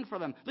praying for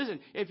them? Listen,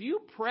 if you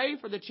pray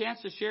for the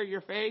chance to share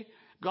your faith,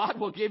 God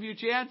will give you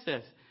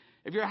chances.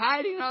 If you're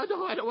hiding, no,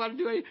 I don't want to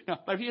do it. No,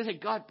 but if you say,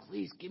 God,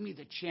 please give me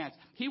the chance,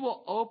 He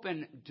will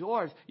open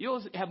doors.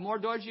 You'll have more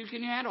doors you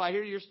can handle. I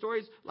hear your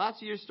stories,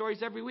 lots of your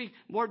stories every week.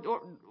 More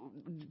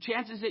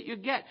chances that you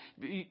get.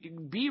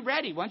 Be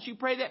ready. Once you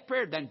pray that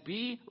prayer, then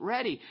be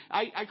ready.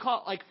 I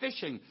call it like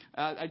fishing.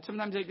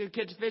 Sometimes I get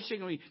kids fishing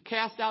and we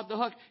cast out the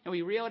hook and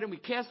we reel it and we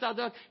cast out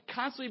the hook.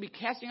 Constantly be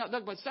casting out the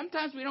hook, but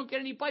sometimes we don't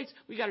get any bites.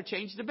 We got to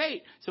change the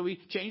bait. So we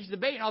change the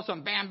bait and all of a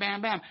sudden, bam,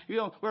 bam, bam.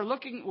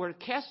 We're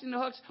casting the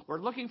hooks.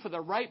 We're looking for the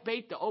right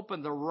bait to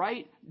open the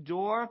right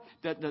door,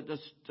 to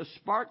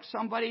spark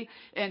somebody.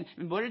 And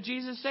what did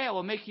Jesus say? I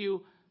will make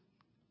you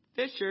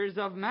fishers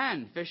of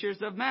men,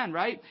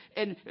 right?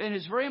 And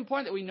it's very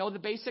important that we know the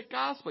basic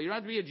gospel. You don't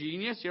have to be a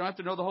genius. You don't have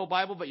to know the whole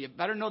Bible, but you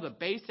better know the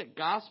basic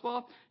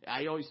gospel.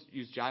 I always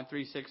use John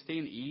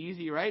 3:16,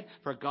 easy, right?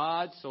 For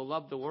God so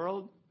loved the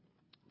world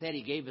that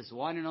He gave His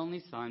one and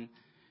only Son,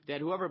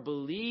 that whoever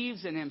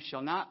believes in Him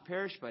shall not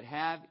perish but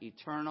have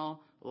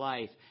eternal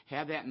life.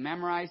 Have that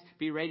memorized.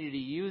 Be ready to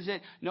use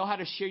it. Know how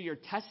to share your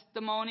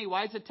testimony.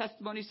 Why is the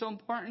testimony so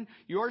important?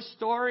 Your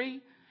story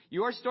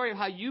of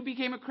how you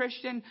became a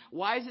Christian.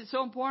 Why is it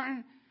so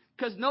important?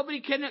 Because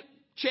nobody can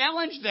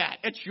challenge that.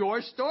 It's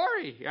your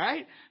story,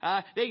 right?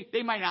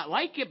 They might not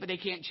like it, but they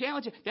can't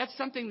challenge it. That's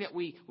something that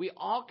we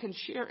all can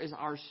share is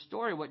our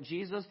story, what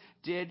Jesus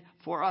did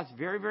for us.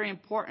 Very, very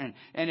important.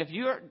 And if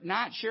you're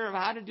not sure of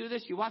how to do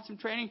this, you want some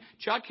training,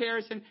 Chuck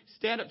Harrison,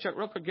 stand up, Chuck,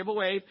 real quick, give a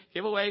wave.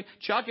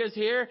 Chuck is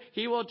here.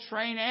 He will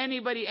train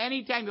anybody,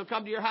 anytime. He'll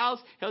come to your house.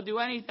 He'll do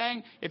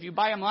anything. If you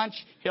buy him lunch,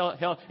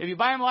 if you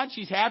buy him lunch,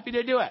 he's happy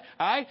to do it,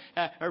 all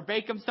right? Or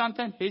bake him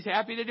something, he's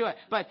happy to do it.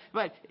 But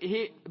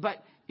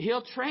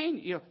he'll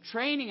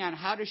training on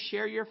how to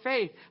share your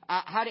faith,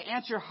 how to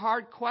answer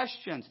hard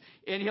questions.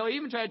 And he'll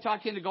even try to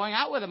talk you into going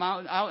out with him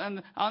out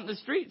in the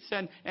streets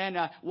and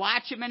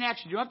watch him in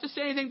action. You don't have to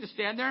say anything, just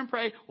stand there and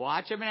pray.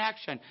 Watch him in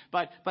action.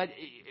 But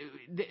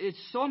it's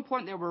so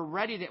important that we're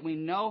ready, that we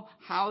know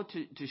how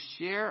to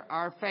share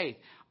our faith.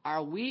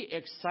 Are we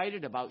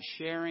excited about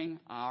sharing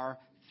our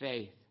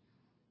faith?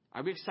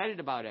 Are we excited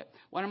about it?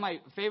 One of my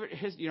favorite,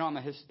 I'm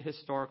a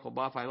historical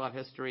buff. I love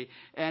history.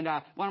 And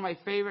one of my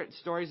favorite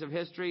stories of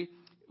history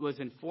was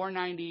in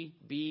 490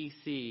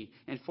 BC.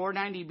 In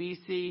 490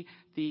 BC,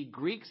 the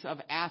Greeks of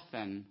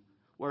Athens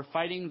were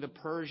fighting the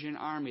Persian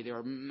army. They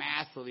were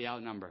massively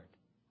outnumbered.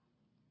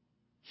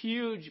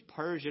 Huge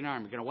Persian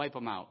army, going to wipe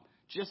them out.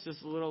 Just this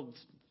little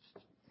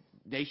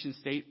nation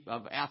state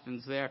of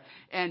Athens there.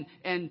 And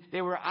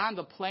they were on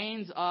the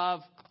plains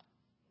of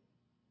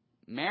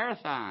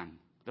Marathon.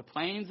 The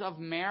plains of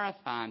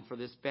Marathon for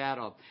this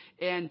battle.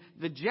 And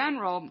the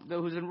general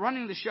who was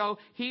running the show,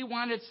 he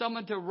wanted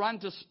someone to run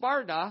to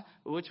Sparta,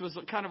 which was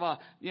kind of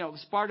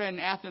Sparta and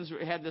Athens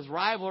had this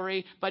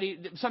rivalry, but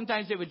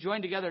sometimes they would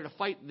join together to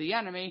fight the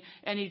enemy,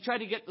 and he tried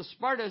to get the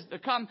Spartans to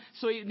come,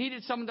 so he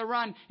needed someone to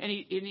run, and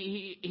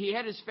he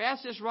had his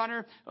fastest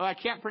runner, I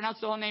can't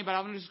pronounce the whole name, but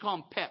I'm going to just call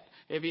him Pip.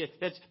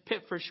 That's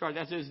Pip for short,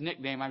 that's his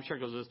nickname, I'm sure it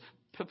goes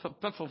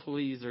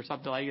Pipophiles or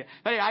something like that.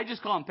 But anyway, I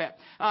just call him Pip.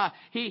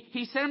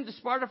 He sent him to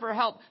Sparta for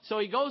help. So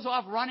he goes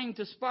off running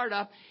to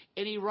Sparta,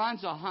 and he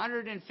runs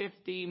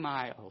 150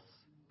 miles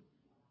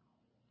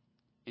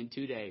in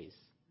 2 days.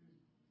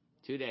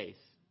 2 days.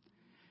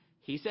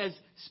 He says,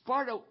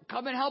 Sparta,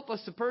 come and help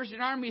us. The Persian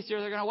army's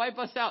here. They're going to wipe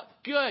us out.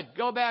 Good.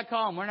 Go back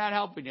home. We're not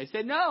helping you. They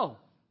said, no.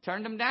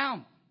 Turned him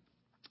down.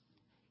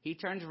 He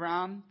turns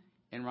around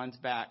and runs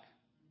back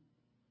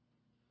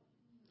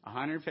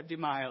 150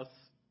 miles.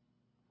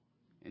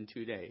 In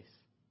 2 days.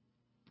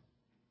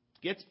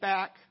 Gets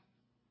back,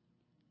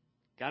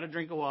 got a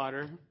drink of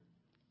water,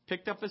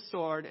 picked up his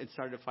sword, and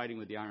started fighting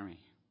with the army.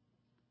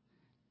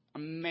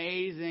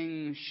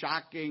 Amazing,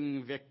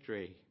 shocking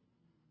victory.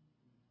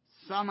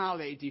 Somehow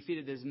they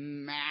defeated this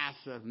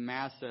massive,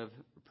 massive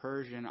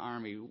Persian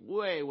army.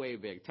 Way, way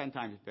big. 10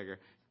 times bigger.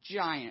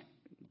 Giant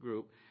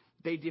group.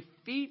 They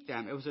defeat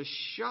them. It was a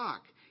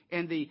shock.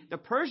 And the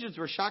Persians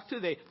were shocked too.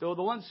 They were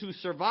the ones who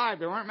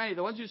survived. There weren't many.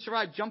 The ones who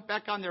survived jumped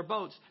back on their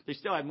boats. They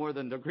still had more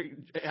than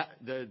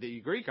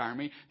the Greek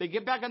army. They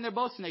get back on their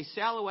boats and they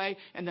sail away.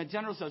 And the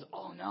general says,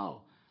 oh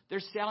no, they're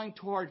sailing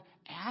toward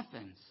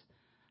Athens.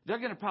 They're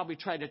going to probably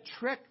try to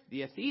trick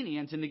the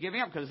Athenians into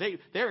giving up because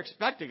they're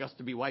expecting us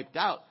to be wiped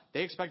out.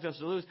 They expect us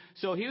to lose.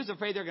 So he was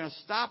afraid they're going to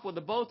stop with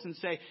the boats and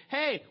say,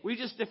 hey, we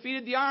just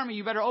defeated the army.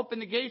 You better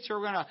open the gates or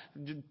we're going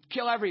to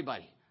kill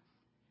everybody.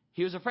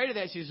 He was afraid of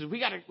that. So he says,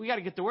 we got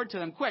to get the word to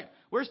them quick.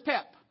 Where's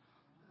Pip?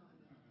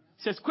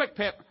 He says, quick,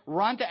 Pip,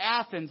 run to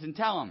Athens and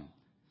tell them.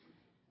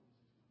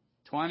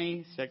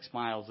 26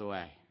 miles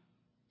away.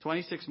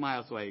 26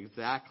 miles away,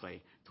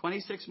 exactly.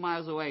 26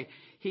 miles away.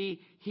 He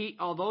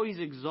although he's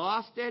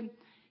exhausted,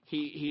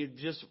 he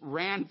just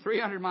ran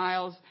 300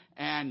 miles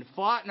and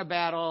fought in a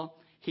battle.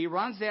 He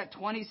runs that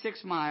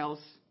 26 miles.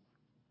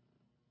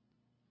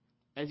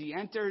 As he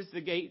enters the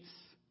gates,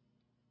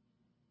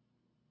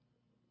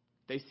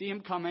 they see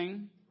him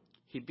coming.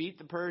 He beat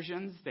the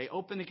Persians. They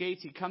open the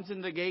gates. He comes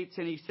into the gates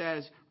and he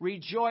says,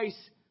 rejoice,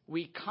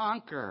 we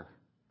conquer.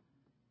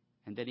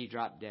 And then he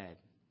dropped dead.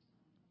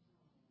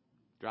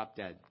 Dropped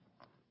dead.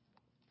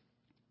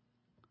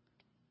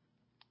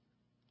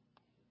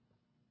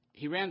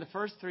 He ran the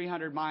first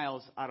 300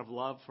 miles out of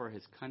love for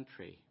his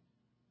country.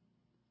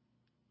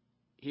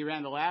 He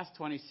ran the last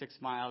 26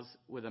 miles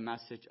with a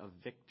message of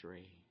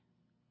victory.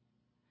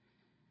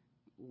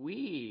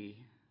 We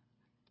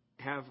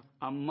have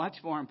a much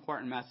more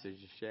important message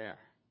to share.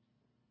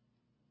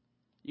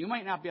 You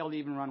might not be able to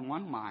even run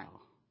 1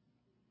 mile,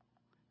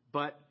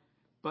 but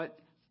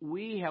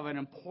we have an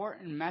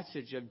important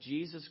message of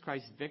Jesus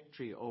Christ's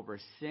victory over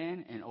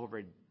sin and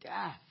over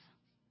death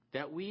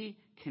that we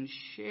can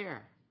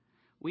share.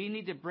 We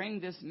need to bring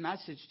this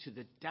message to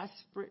the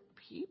desperate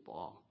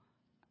people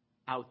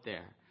out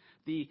there.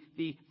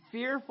 The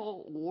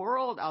fearful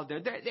world out there.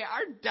 They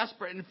are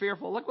desperate and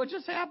fearful. Look what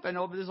just happened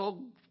over this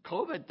whole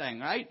COVID thing,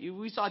 right?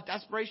 We saw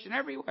desperation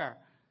everywhere.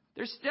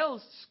 They're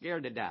still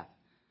scared to death.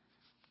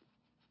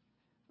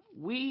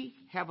 We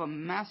have a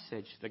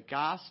message, the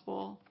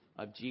gospel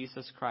of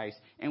Jesus Christ,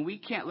 and we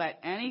can't let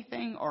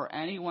anything or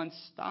anyone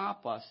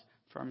stop us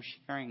from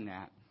sharing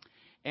that.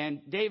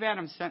 And Dave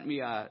Adams sent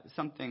me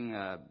something,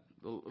 a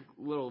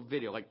little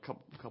video, like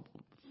a couple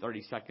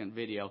 30-second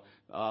video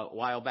a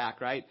while back,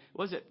 right?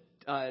 Was it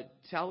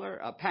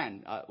Teller,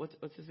 Penn.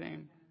 What's his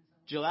name?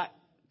 Gillette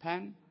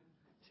Penn.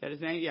 Is that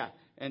his name? Yeah.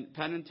 And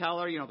Penn and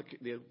Teller,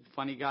 the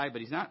funny guy,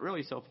 but he's not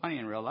really so funny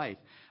in real life.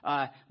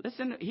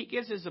 Listen, he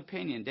gives his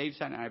opinion. Dave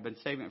said, and I've been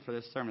saving it for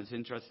this sermon. It's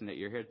interesting that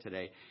you're here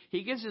today.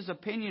 He gives his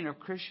opinion of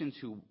Christians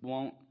who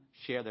won't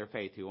share their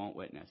faith, who won't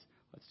witness.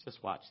 Let's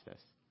just watch this.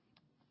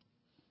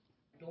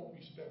 Don't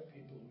respect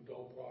people who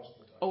don't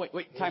proselytize. Oh,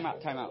 wait, time out.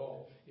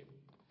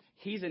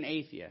 He's an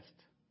atheist.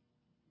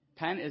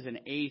 Penn is an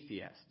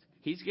atheist.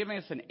 He's giving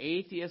us an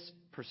atheist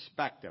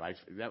perspective.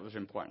 That was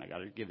important. I got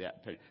to give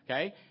that.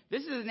 Okay?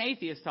 This is an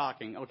atheist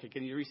talking. Okay,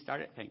 can you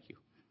restart it? Thank you.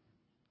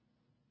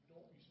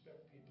 Don't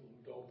respect people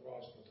who don't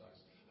proselytize.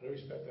 I don't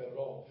respect that at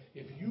all.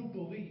 If you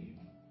believe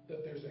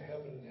that there's a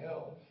heaven and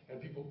hell,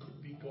 and people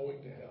could be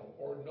going to hell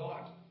or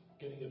not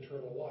getting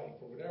eternal life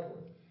or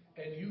whatever,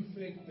 and you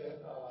think that,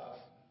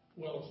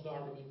 it's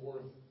not really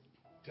worth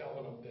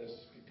telling them this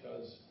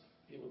because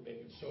it would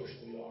make it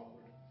socially awkward.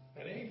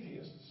 And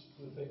atheists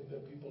who think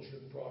that people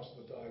shouldn't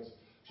proselytize,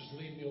 just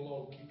leave me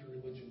alone, keep your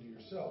religion to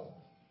yourself.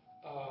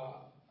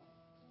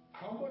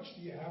 How much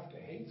do you have to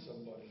hate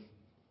somebody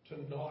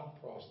to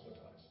not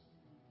proselytize?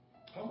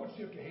 How much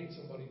do you have to hate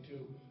somebody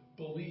to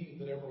believe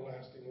that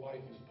everlasting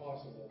life is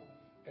possible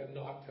and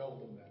not tell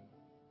them that?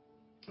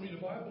 I mean,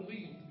 if I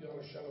believed, beyond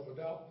a shadow of a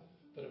doubt,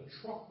 that a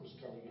truck was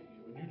coming at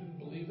you and you didn't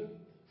believe it,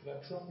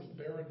 that truck was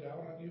bearing down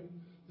on you,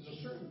 there's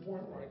a certain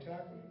point where I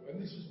tackle you.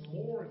 And this is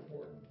more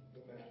important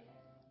than that.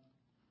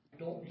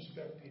 Don't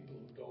respect people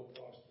who don't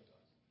proselytize.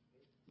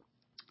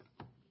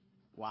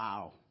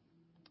 Wow.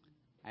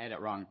 I had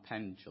it wrong.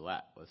 Penn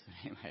Gillette was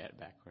the name. I had it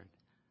backward.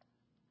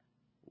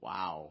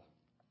 Wow.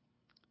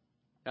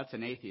 That's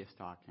an atheist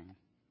talking.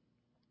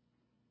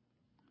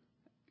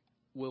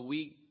 Will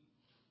we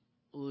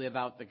live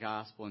out the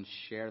gospel and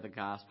share the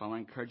gospel? I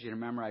want to encourage you to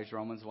memorize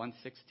Romans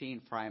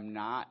 1:16. For I am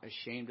not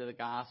ashamed of the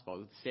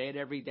gospel. Say it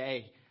every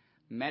day.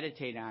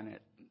 Meditate on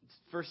it.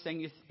 First thing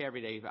you say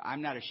every day.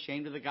 I'm not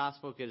ashamed of the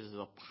gospel because it is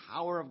the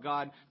power of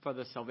God for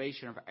the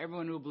salvation of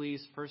everyone who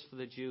believes, first for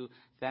the Jew,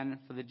 then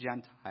for the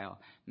Gentile.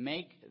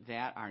 Make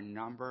that our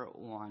number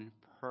one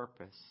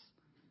purpose.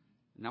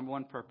 Number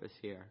one purpose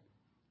here.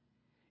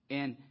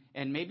 And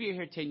maybe you're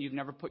here today and you've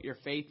never put your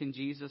faith in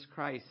Jesus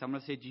Christ. I'm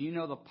going to say, do you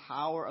know the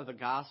power of the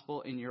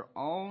gospel in your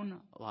own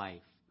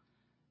life?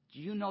 Do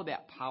you know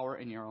that power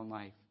in your own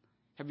life?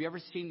 Have you ever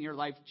seen your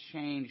life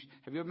changed?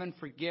 Have you ever been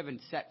forgiven,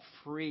 set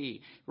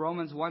free?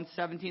 Romans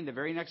 1:17, the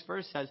very next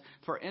verse says,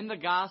 for in the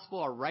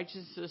gospel a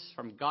righteousness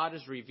from God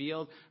is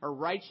revealed, a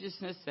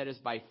righteousness that is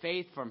by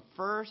faith from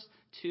first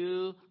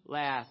to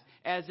last.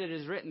 As it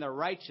is written, the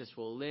righteous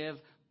will live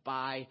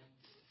by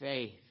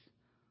faith.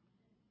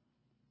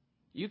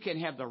 You can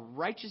have the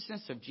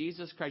righteousness of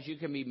Jesus Christ. You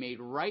can be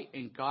made right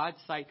in God's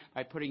sight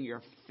by putting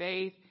your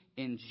faith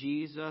in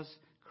Jesus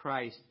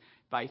Christ.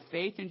 By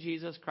faith in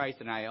Jesus Christ,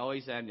 and I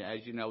always end, as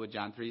you know, with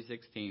John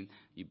 3:16.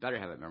 You better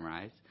have it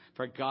memorized.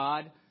 For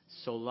God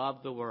so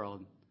loved the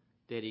world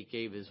that he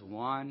gave his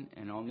one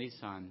and only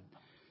Son,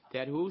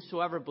 that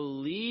whosoever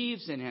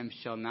believes in him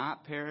shall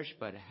not perish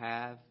but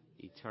have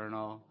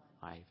eternal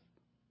life.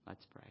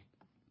 Let's pray.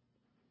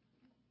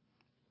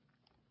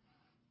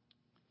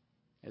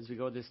 As we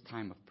go this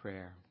time of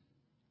prayer,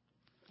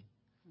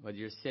 whether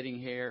you're sitting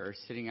here or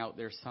sitting out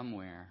there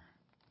somewhere,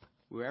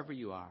 wherever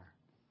you are,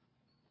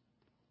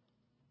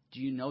 do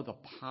you know the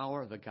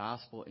power of the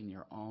gospel in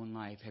your own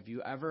life? Have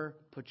you ever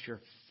put your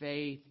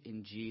faith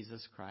in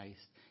Jesus Christ?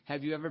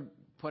 Have you ever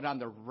put on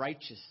the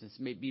righteousness,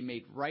 be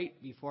made right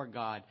before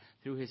God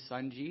through his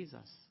Son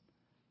Jesus?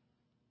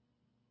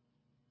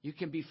 You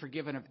can be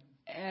forgiven of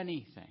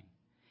anything.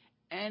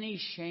 Any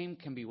shame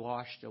can be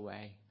washed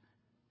away.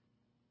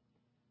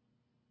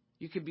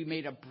 You can be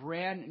made a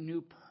brand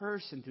new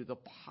person through the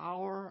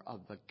power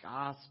of the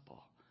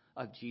gospel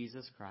of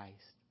Jesus Christ.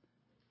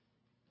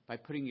 By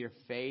putting your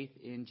faith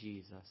in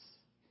Jesus.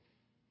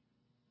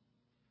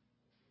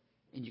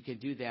 And you can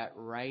do that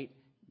right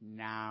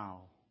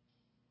now.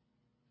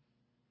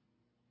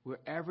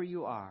 Wherever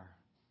you are,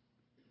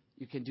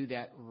 you can do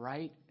that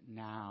right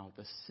now.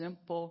 The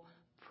simple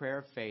prayer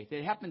of faith.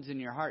 It happens in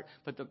your heart,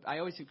 but I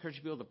always encourage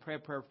people to pray a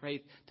prayer of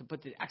faith to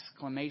put the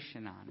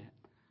exclamation on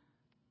it.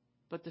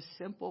 But the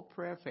simple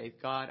prayer of faith,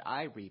 God,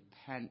 I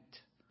repent.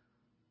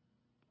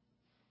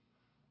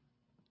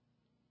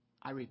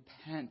 I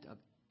repent of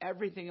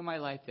everything in my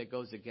life that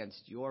goes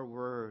against your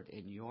word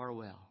and your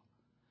will,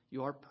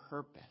 your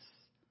purpose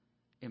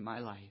in my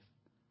life.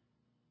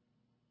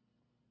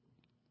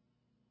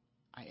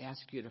 I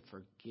ask you to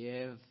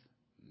forgive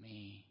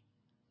me.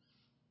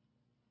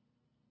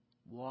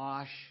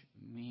 Wash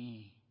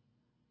me.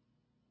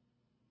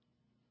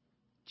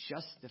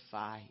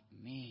 Justify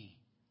me.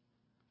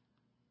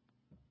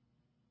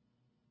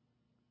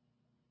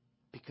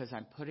 Because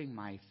I'm putting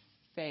my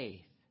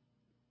faith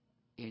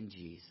in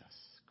Jesus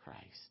Christ.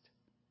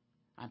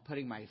 I'm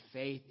putting my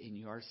faith in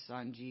your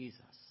Son,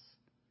 Jesus.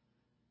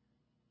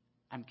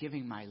 I'm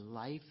giving my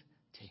life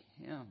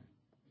to him.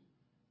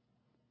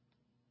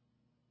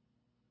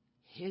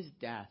 His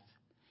death,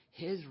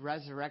 his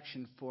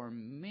resurrection for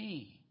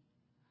me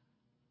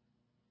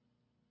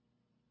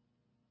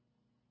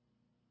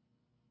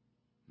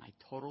my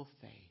total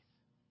faith.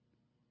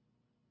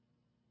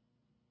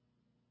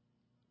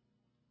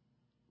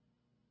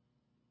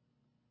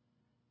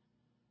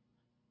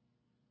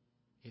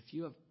 If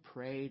you have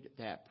prayed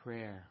that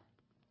prayer,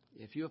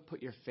 if you have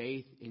put your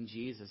faith in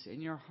Jesus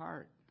in your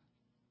heart,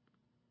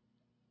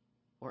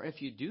 or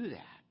if you do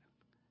that,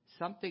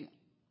 something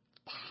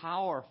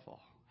powerful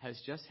has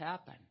just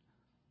happened.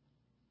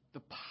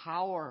 The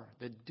power,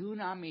 the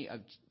dunamis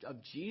of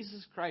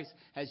Jesus Christ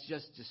has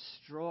just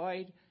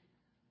destroyed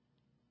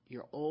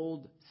your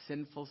old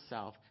sinful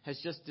self, has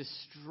just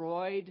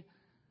destroyed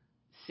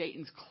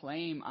Satan's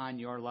claim on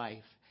your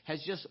life,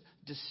 has just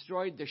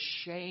destroyed the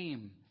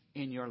shame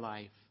in your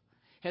life,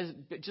 has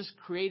just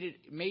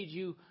made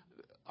you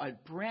a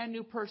brand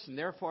new person.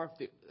 Therefore,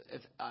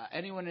 if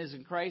anyone is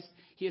in Christ,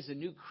 he is a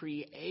new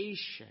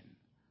creation.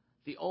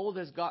 The old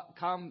has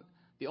come.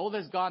 The old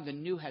has gone, the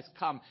new has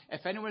come.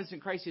 If anyone is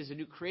in Christ, he is a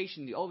new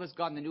creation. The old has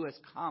gone, the new has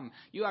come.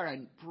 You are a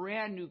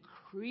brand new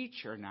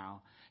creature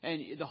now.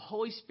 And the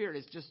Holy Spirit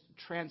has just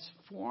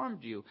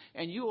transformed you.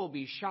 And you will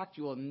be shocked.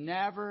 You will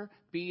never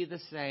be the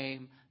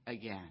same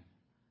again.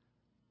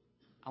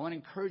 I want to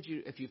encourage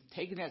you, if you've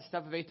taken that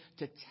step of faith,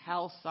 to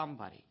tell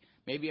somebody.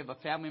 Maybe you have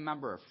a family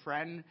member, a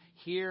friend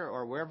here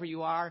or wherever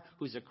you are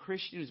who's a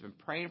Christian, who's been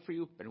praying for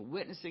you, been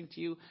witnessing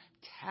to you.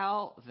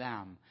 Tell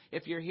them.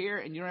 If you're here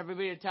and you don't have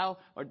anybody to tell,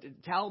 or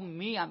tell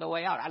me on the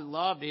way out. I'd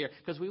love to hear,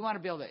 because we want to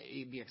be able to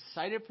be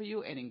excited for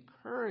you and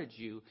encourage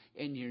you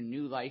in your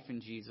new life in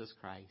Jesus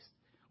Christ.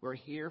 We're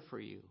here for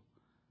you.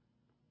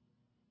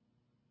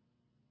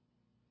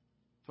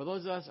 For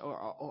those of us who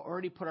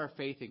already put our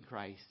faith in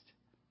Christ,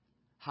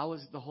 how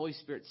is the Holy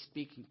Spirit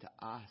speaking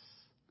to us?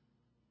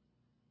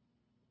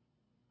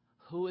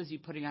 Who is he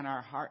putting on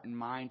our heart and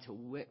mind to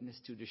witness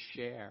to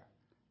share?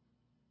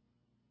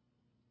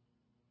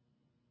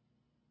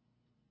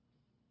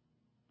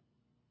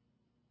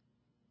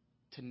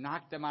 To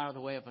knock them out of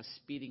the way of a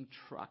speeding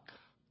truck.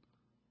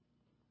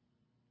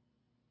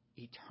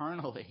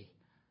 Eternally.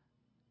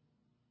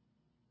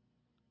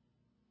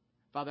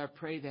 Father, I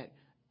pray that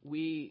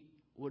we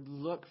would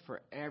look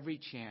for every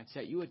chance,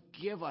 that you would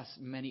give us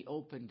many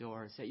open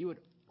doors, that you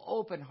would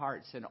open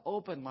hearts and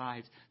open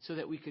lives so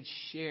that we could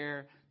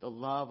share the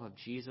love of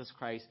Jesus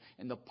Christ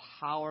and the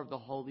power of the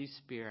Holy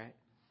Spirit.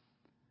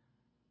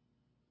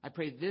 I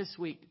pray this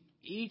week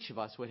each of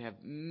us would have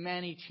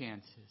many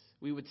chances.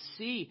 We would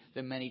see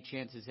the many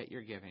chances that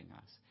you're giving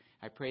us.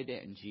 I pray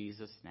that in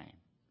Jesus' name.